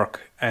New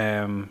York.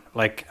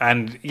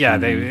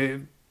 They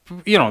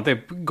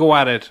go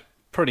at it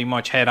pretty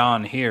much head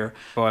on here,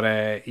 but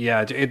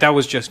that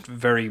was just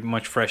very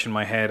much fresh in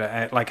my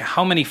head. Like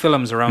how many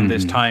films around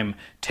this time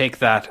take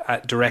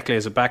that directly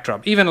as a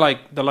backdrop? Even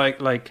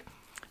like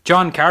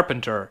John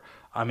Carpenter.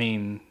 I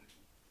mean,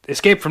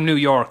 Escape from New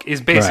York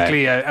is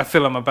basically a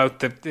film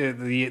about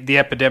the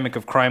epidemic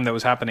of crime that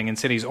was happening in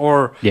cities,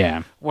 or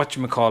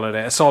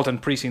whatchamacallit, Assault on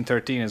Precinct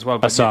 13 as well.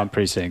 But Assault on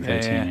Precinct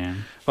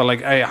 13, But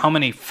like, how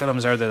many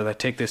films are there that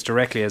take this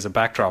directly as a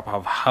backdrop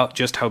of how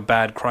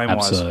bad crime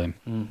Absolutely.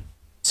 was?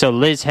 So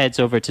Liz heads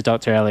over to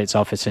Dr. Elliott's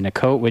office in a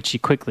coat, which she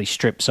quickly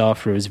strips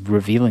off,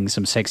 revealing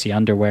some sexy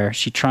underwear.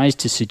 She tries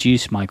to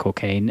seduce Michael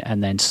Caine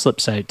and then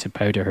slips out to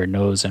powder her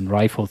nose and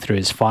rifle through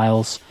his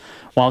files.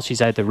 While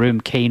she's out the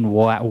room, Caine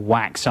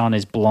whacks on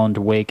his blonde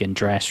wig and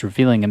dress,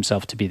 revealing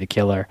himself to be the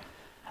killer.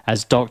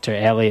 As Dr.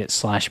 Elliot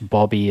 /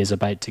 Bobby is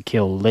about to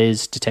kill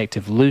Liz,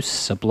 Detective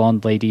Luce, a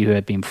blonde lady who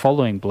had been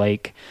following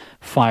Blake,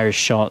 fires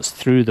shots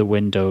through the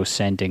window,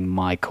 sending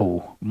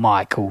Michael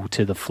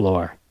to the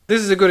floor.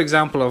 This is a good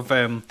example of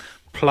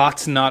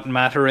plots not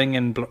mattering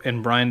in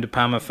Brian De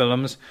Palma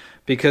films,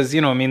 because,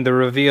 the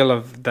reveal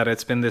of that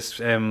it's been this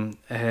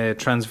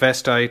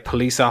transvestite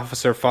police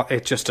officer,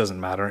 it just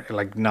doesn't matter,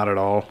 like, not at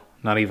all,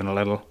 not even a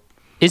little.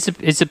 Is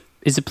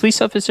a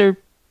police officer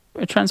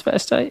a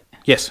transvestite?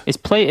 Yes.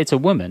 It's a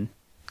woman.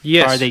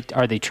 Yes.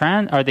 Are they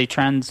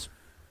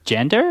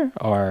transgender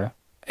or?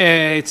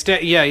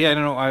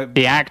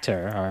 The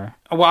actor or?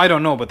 Well, I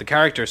don't know, but the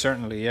character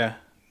certainly, yeah,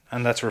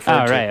 and that's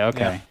referred to. Oh, right,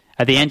 okay. Yeah.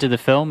 At the end of the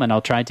film, and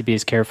I'll try to be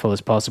as careful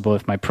as possible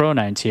with my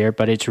pronouns here,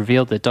 but it's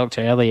revealed that Dr.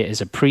 Elliot is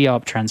a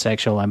pre-op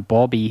transsexual, and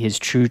Bobby, his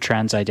true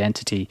trans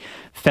identity,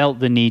 felt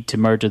the need to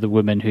murder the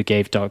woman who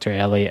gave Dr.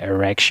 Elliot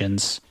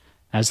erections,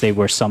 as they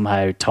were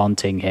somehow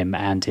taunting him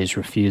and his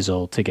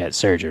refusal to get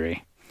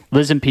surgery.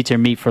 Liz and Peter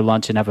meet for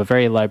lunch and have a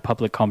very loud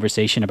public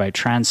conversation about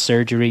trans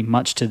surgery,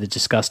 much to the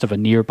disgust of a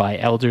nearby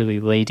elderly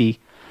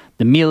lady.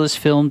 The meal is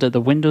filmed at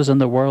the Windows on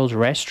the World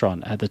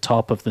restaurant at the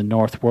top of the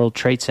North World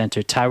Trade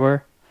Center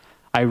tower.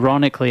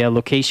 Ironically, a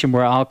location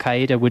where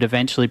Al-Qaeda would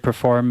eventually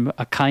perform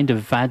a kind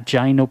of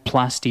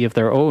vaginoplasty of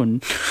their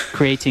own,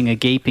 creating a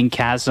gaping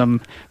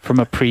chasm from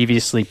a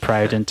previously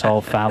proud and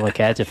tall phallic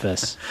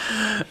edifice.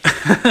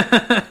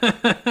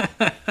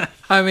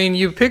 I mean,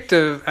 you picked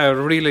a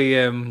really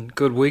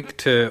good week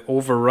to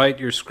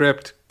overwrite your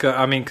script.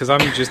 I mean, because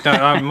I'm just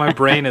not, my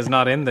brain is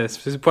not in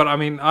this. But I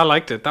mean, I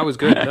liked it. That was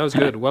good. That was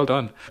good. Well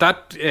done.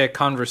 That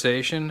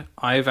conversation,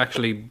 I've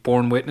actually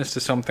borne witness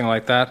to something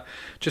like that.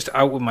 Just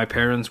out with my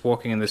parents,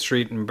 walking in the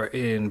street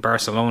in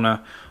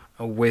Barcelona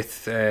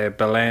with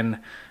Belen,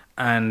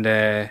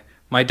 and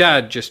my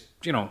dad just,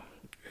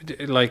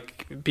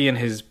 like being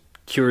his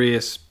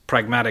curious,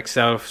 pragmatic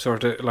self,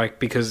 sort of like,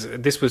 because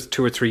this was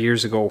 2 or 3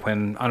 years ago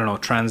when, I don't know,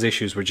 trans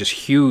issues were just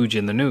huge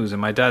in the news, and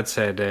my dad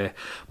said,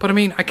 but I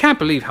mean, I can't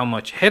believe how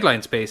much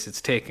headline space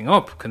it's taking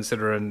up,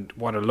 considering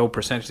what a low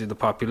percentage of the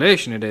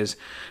population it is.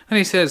 And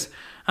he says,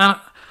 and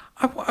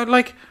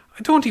I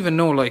don't even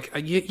know, like,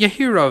 you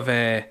hear of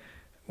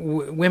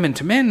women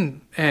to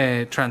men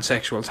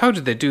transsexuals, how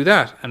did they do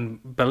that? And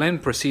Belen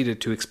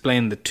proceeded to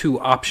explain the two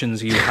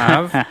options you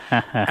have,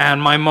 and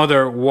my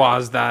mother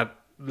was that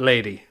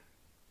lady.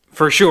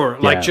 For sure,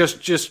 like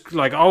just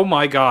like, oh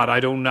my God, I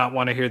do not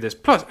want to hear this.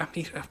 Plus, I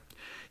mean,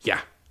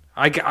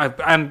 I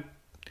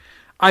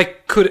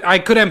could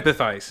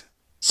empathize.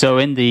 So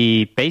in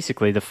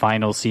basically the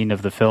final scene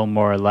of the film,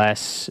 more or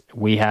less,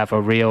 we have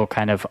a real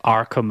kind of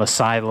Arkham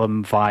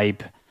Asylum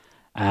vibe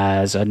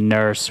as a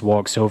nurse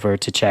walks over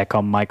to check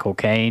on Michael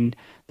Caine.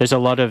 There's a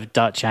lot of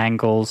Dutch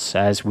angles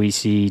as we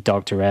see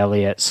Dr.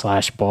 Elliot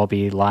 /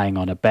 Bobby lying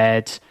on a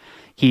bed.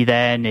 He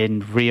then,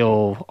 in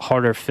real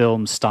horror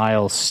film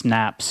style,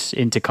 snaps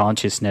into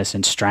consciousness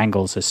and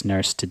strangles this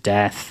nurse to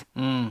death.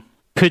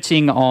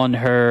 Putting on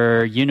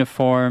her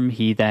uniform,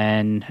 he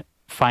then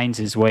finds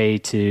his way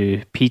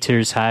to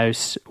Peter's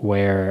house,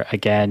 where,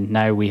 again,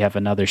 now we have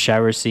another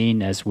shower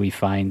scene as we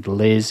find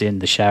Liz in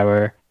the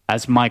shower.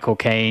 As Michael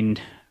Caine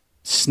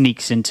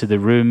sneaks into the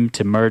room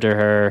to murder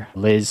her,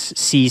 Liz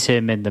sees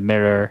him in the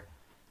mirror,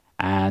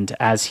 and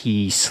as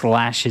he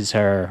slashes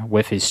her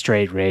with his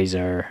straight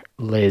razor,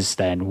 Liz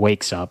then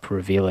wakes up,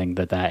 revealing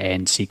that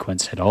end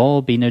sequence had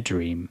all been a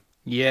dream.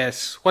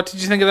 Yes. What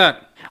did you think of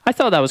that? I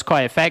thought that was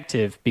quite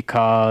effective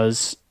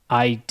because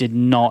I did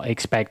not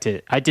expect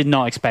it. I did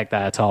not expect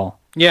that at all.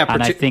 Yeah,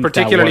 and I think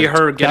particularly that worked,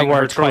 her getting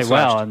her throat quite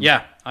slashed. well.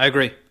 Yeah, I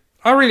agree.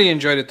 I really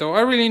enjoyed it, though.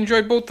 I really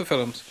enjoyed both the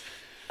films.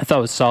 I thought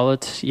it was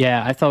solid.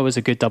 Yeah, I thought it was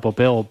a good double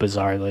bill,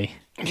 bizarrely.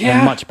 Yeah.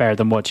 And much better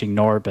than watching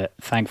Norbit.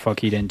 Thank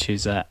fuck you didn't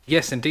choose that.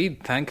 Yes,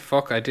 indeed. Thank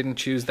fuck I didn't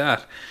choose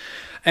that.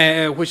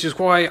 Which is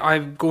why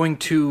I'm going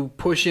to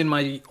push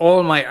in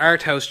all my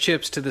art house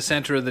chips to the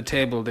center of the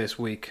table this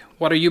week.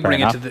 What are you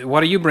bringing to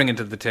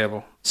the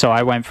table? So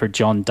I went for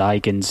John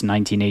Digan's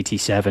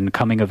 1987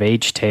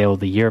 coming-of-age tale,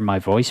 The Year My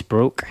Voice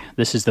Broke.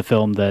 This is the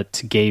film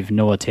that gave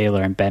Noah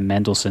Taylor and Ben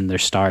Mendelsohn their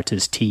start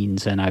as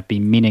teens, and I've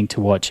been meaning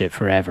to watch it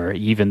forever,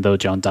 even though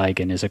John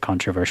Digan is a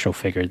controversial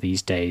figure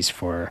these days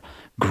for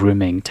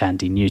grooming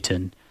Tandy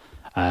Newton.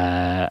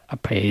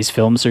 His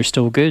films are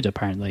still good,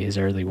 apparently, his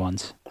early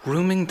ones.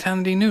 Grooming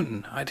Tandy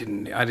Newton? I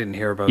didn't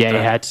hear about that.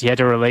 Yeah, he had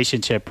a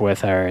relationship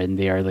with her in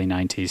the early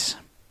 90s,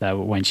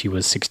 when she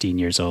was 16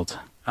 years old.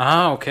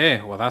 Ah,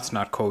 okay. Well, that's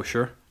not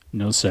kosher.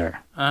 No, sir.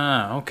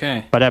 Ah,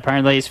 okay. But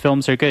apparently his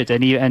films are good,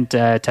 and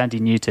Tandy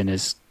Newton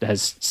has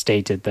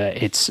stated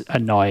that it's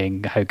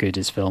annoying how good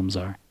his films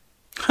are.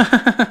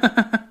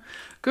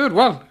 Good.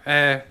 Well,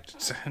 it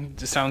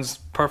sounds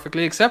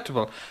perfectly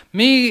acceptable.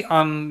 Me,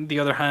 on the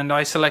other hand,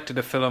 I selected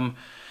a film,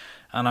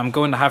 and I'm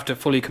going to have to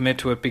fully commit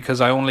to it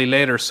because I only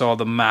later saw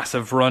the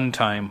massive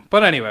runtime.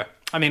 But anyway,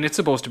 I mean, it's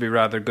supposed to be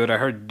rather good. I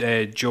heard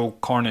Joe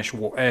Cornish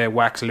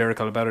wax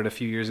lyrical about it a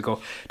few years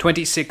ago.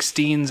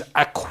 2016's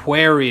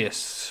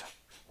Aquarius,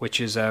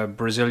 which is a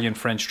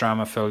Brazilian-French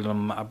drama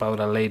film about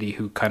a lady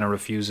who kind of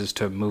refuses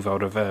to move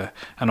out of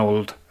an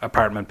old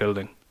apartment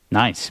building.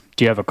 Nice.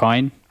 Do you have a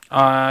coin?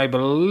 I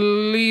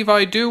believe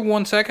I do.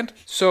 1 second.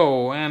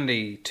 So,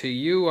 Andy, to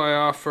you I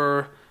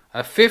offer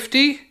a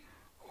 50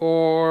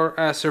 or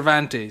a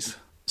Cervantes.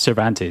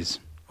 Cervantes.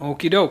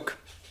 Okie doke.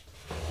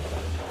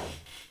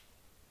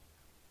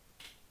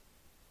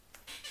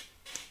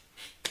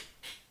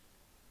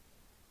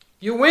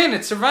 You win.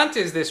 It's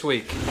Cervantes this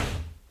week.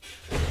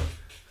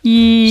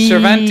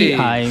 Cervantes.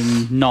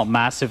 I'm not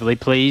massively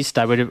pleased.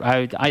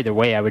 Either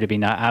way, I would have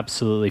been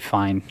absolutely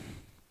fine.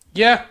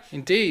 Yeah,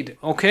 indeed.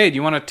 Okay, do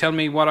you want to tell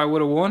me what I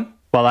would have won?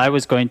 Well, I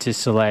was going to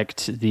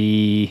select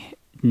the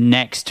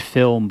next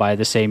film by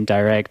the same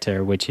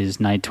director, which is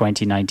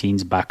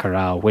 2019's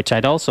Bacurau, which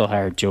I'd also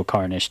heard Joe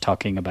Cornish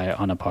talking about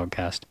on a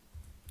podcast.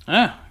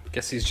 Ah,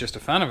 guess he's just a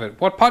fan of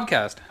it. What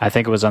podcast? I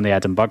think it was on the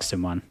Adam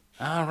Buxton one.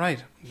 Ah,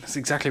 right. That's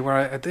exactly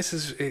where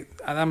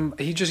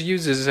he just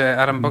uses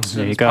Adam Buxton's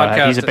There you go.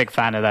 podcast. He's a big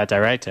fan of that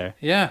director.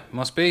 Yeah,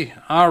 must be.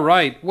 All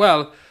right.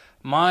 Well,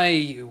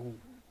 my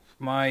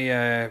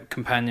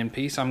companion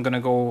piece, I'm gonna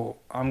go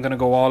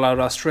all out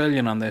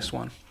Australian on this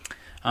one.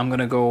 I'm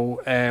gonna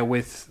go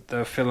with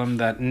the film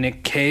that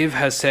Nick Cave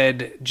has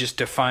said just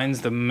defines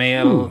the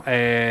male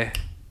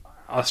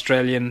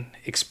Australian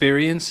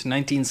experience.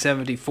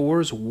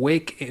 1971's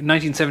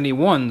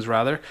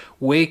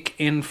Wake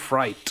in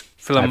Fright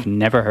film. I've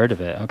never heard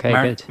of it. Okay,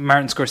 good.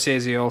 Martin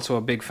Scorsese also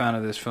a big fan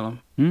of this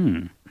film.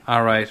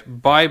 All right,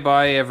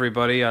 bye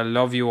everybody. I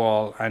love you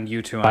all, and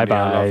you too, Andy. Bye-bye.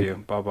 I love you.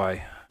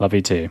 Bye. Love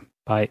you too.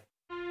 Bye.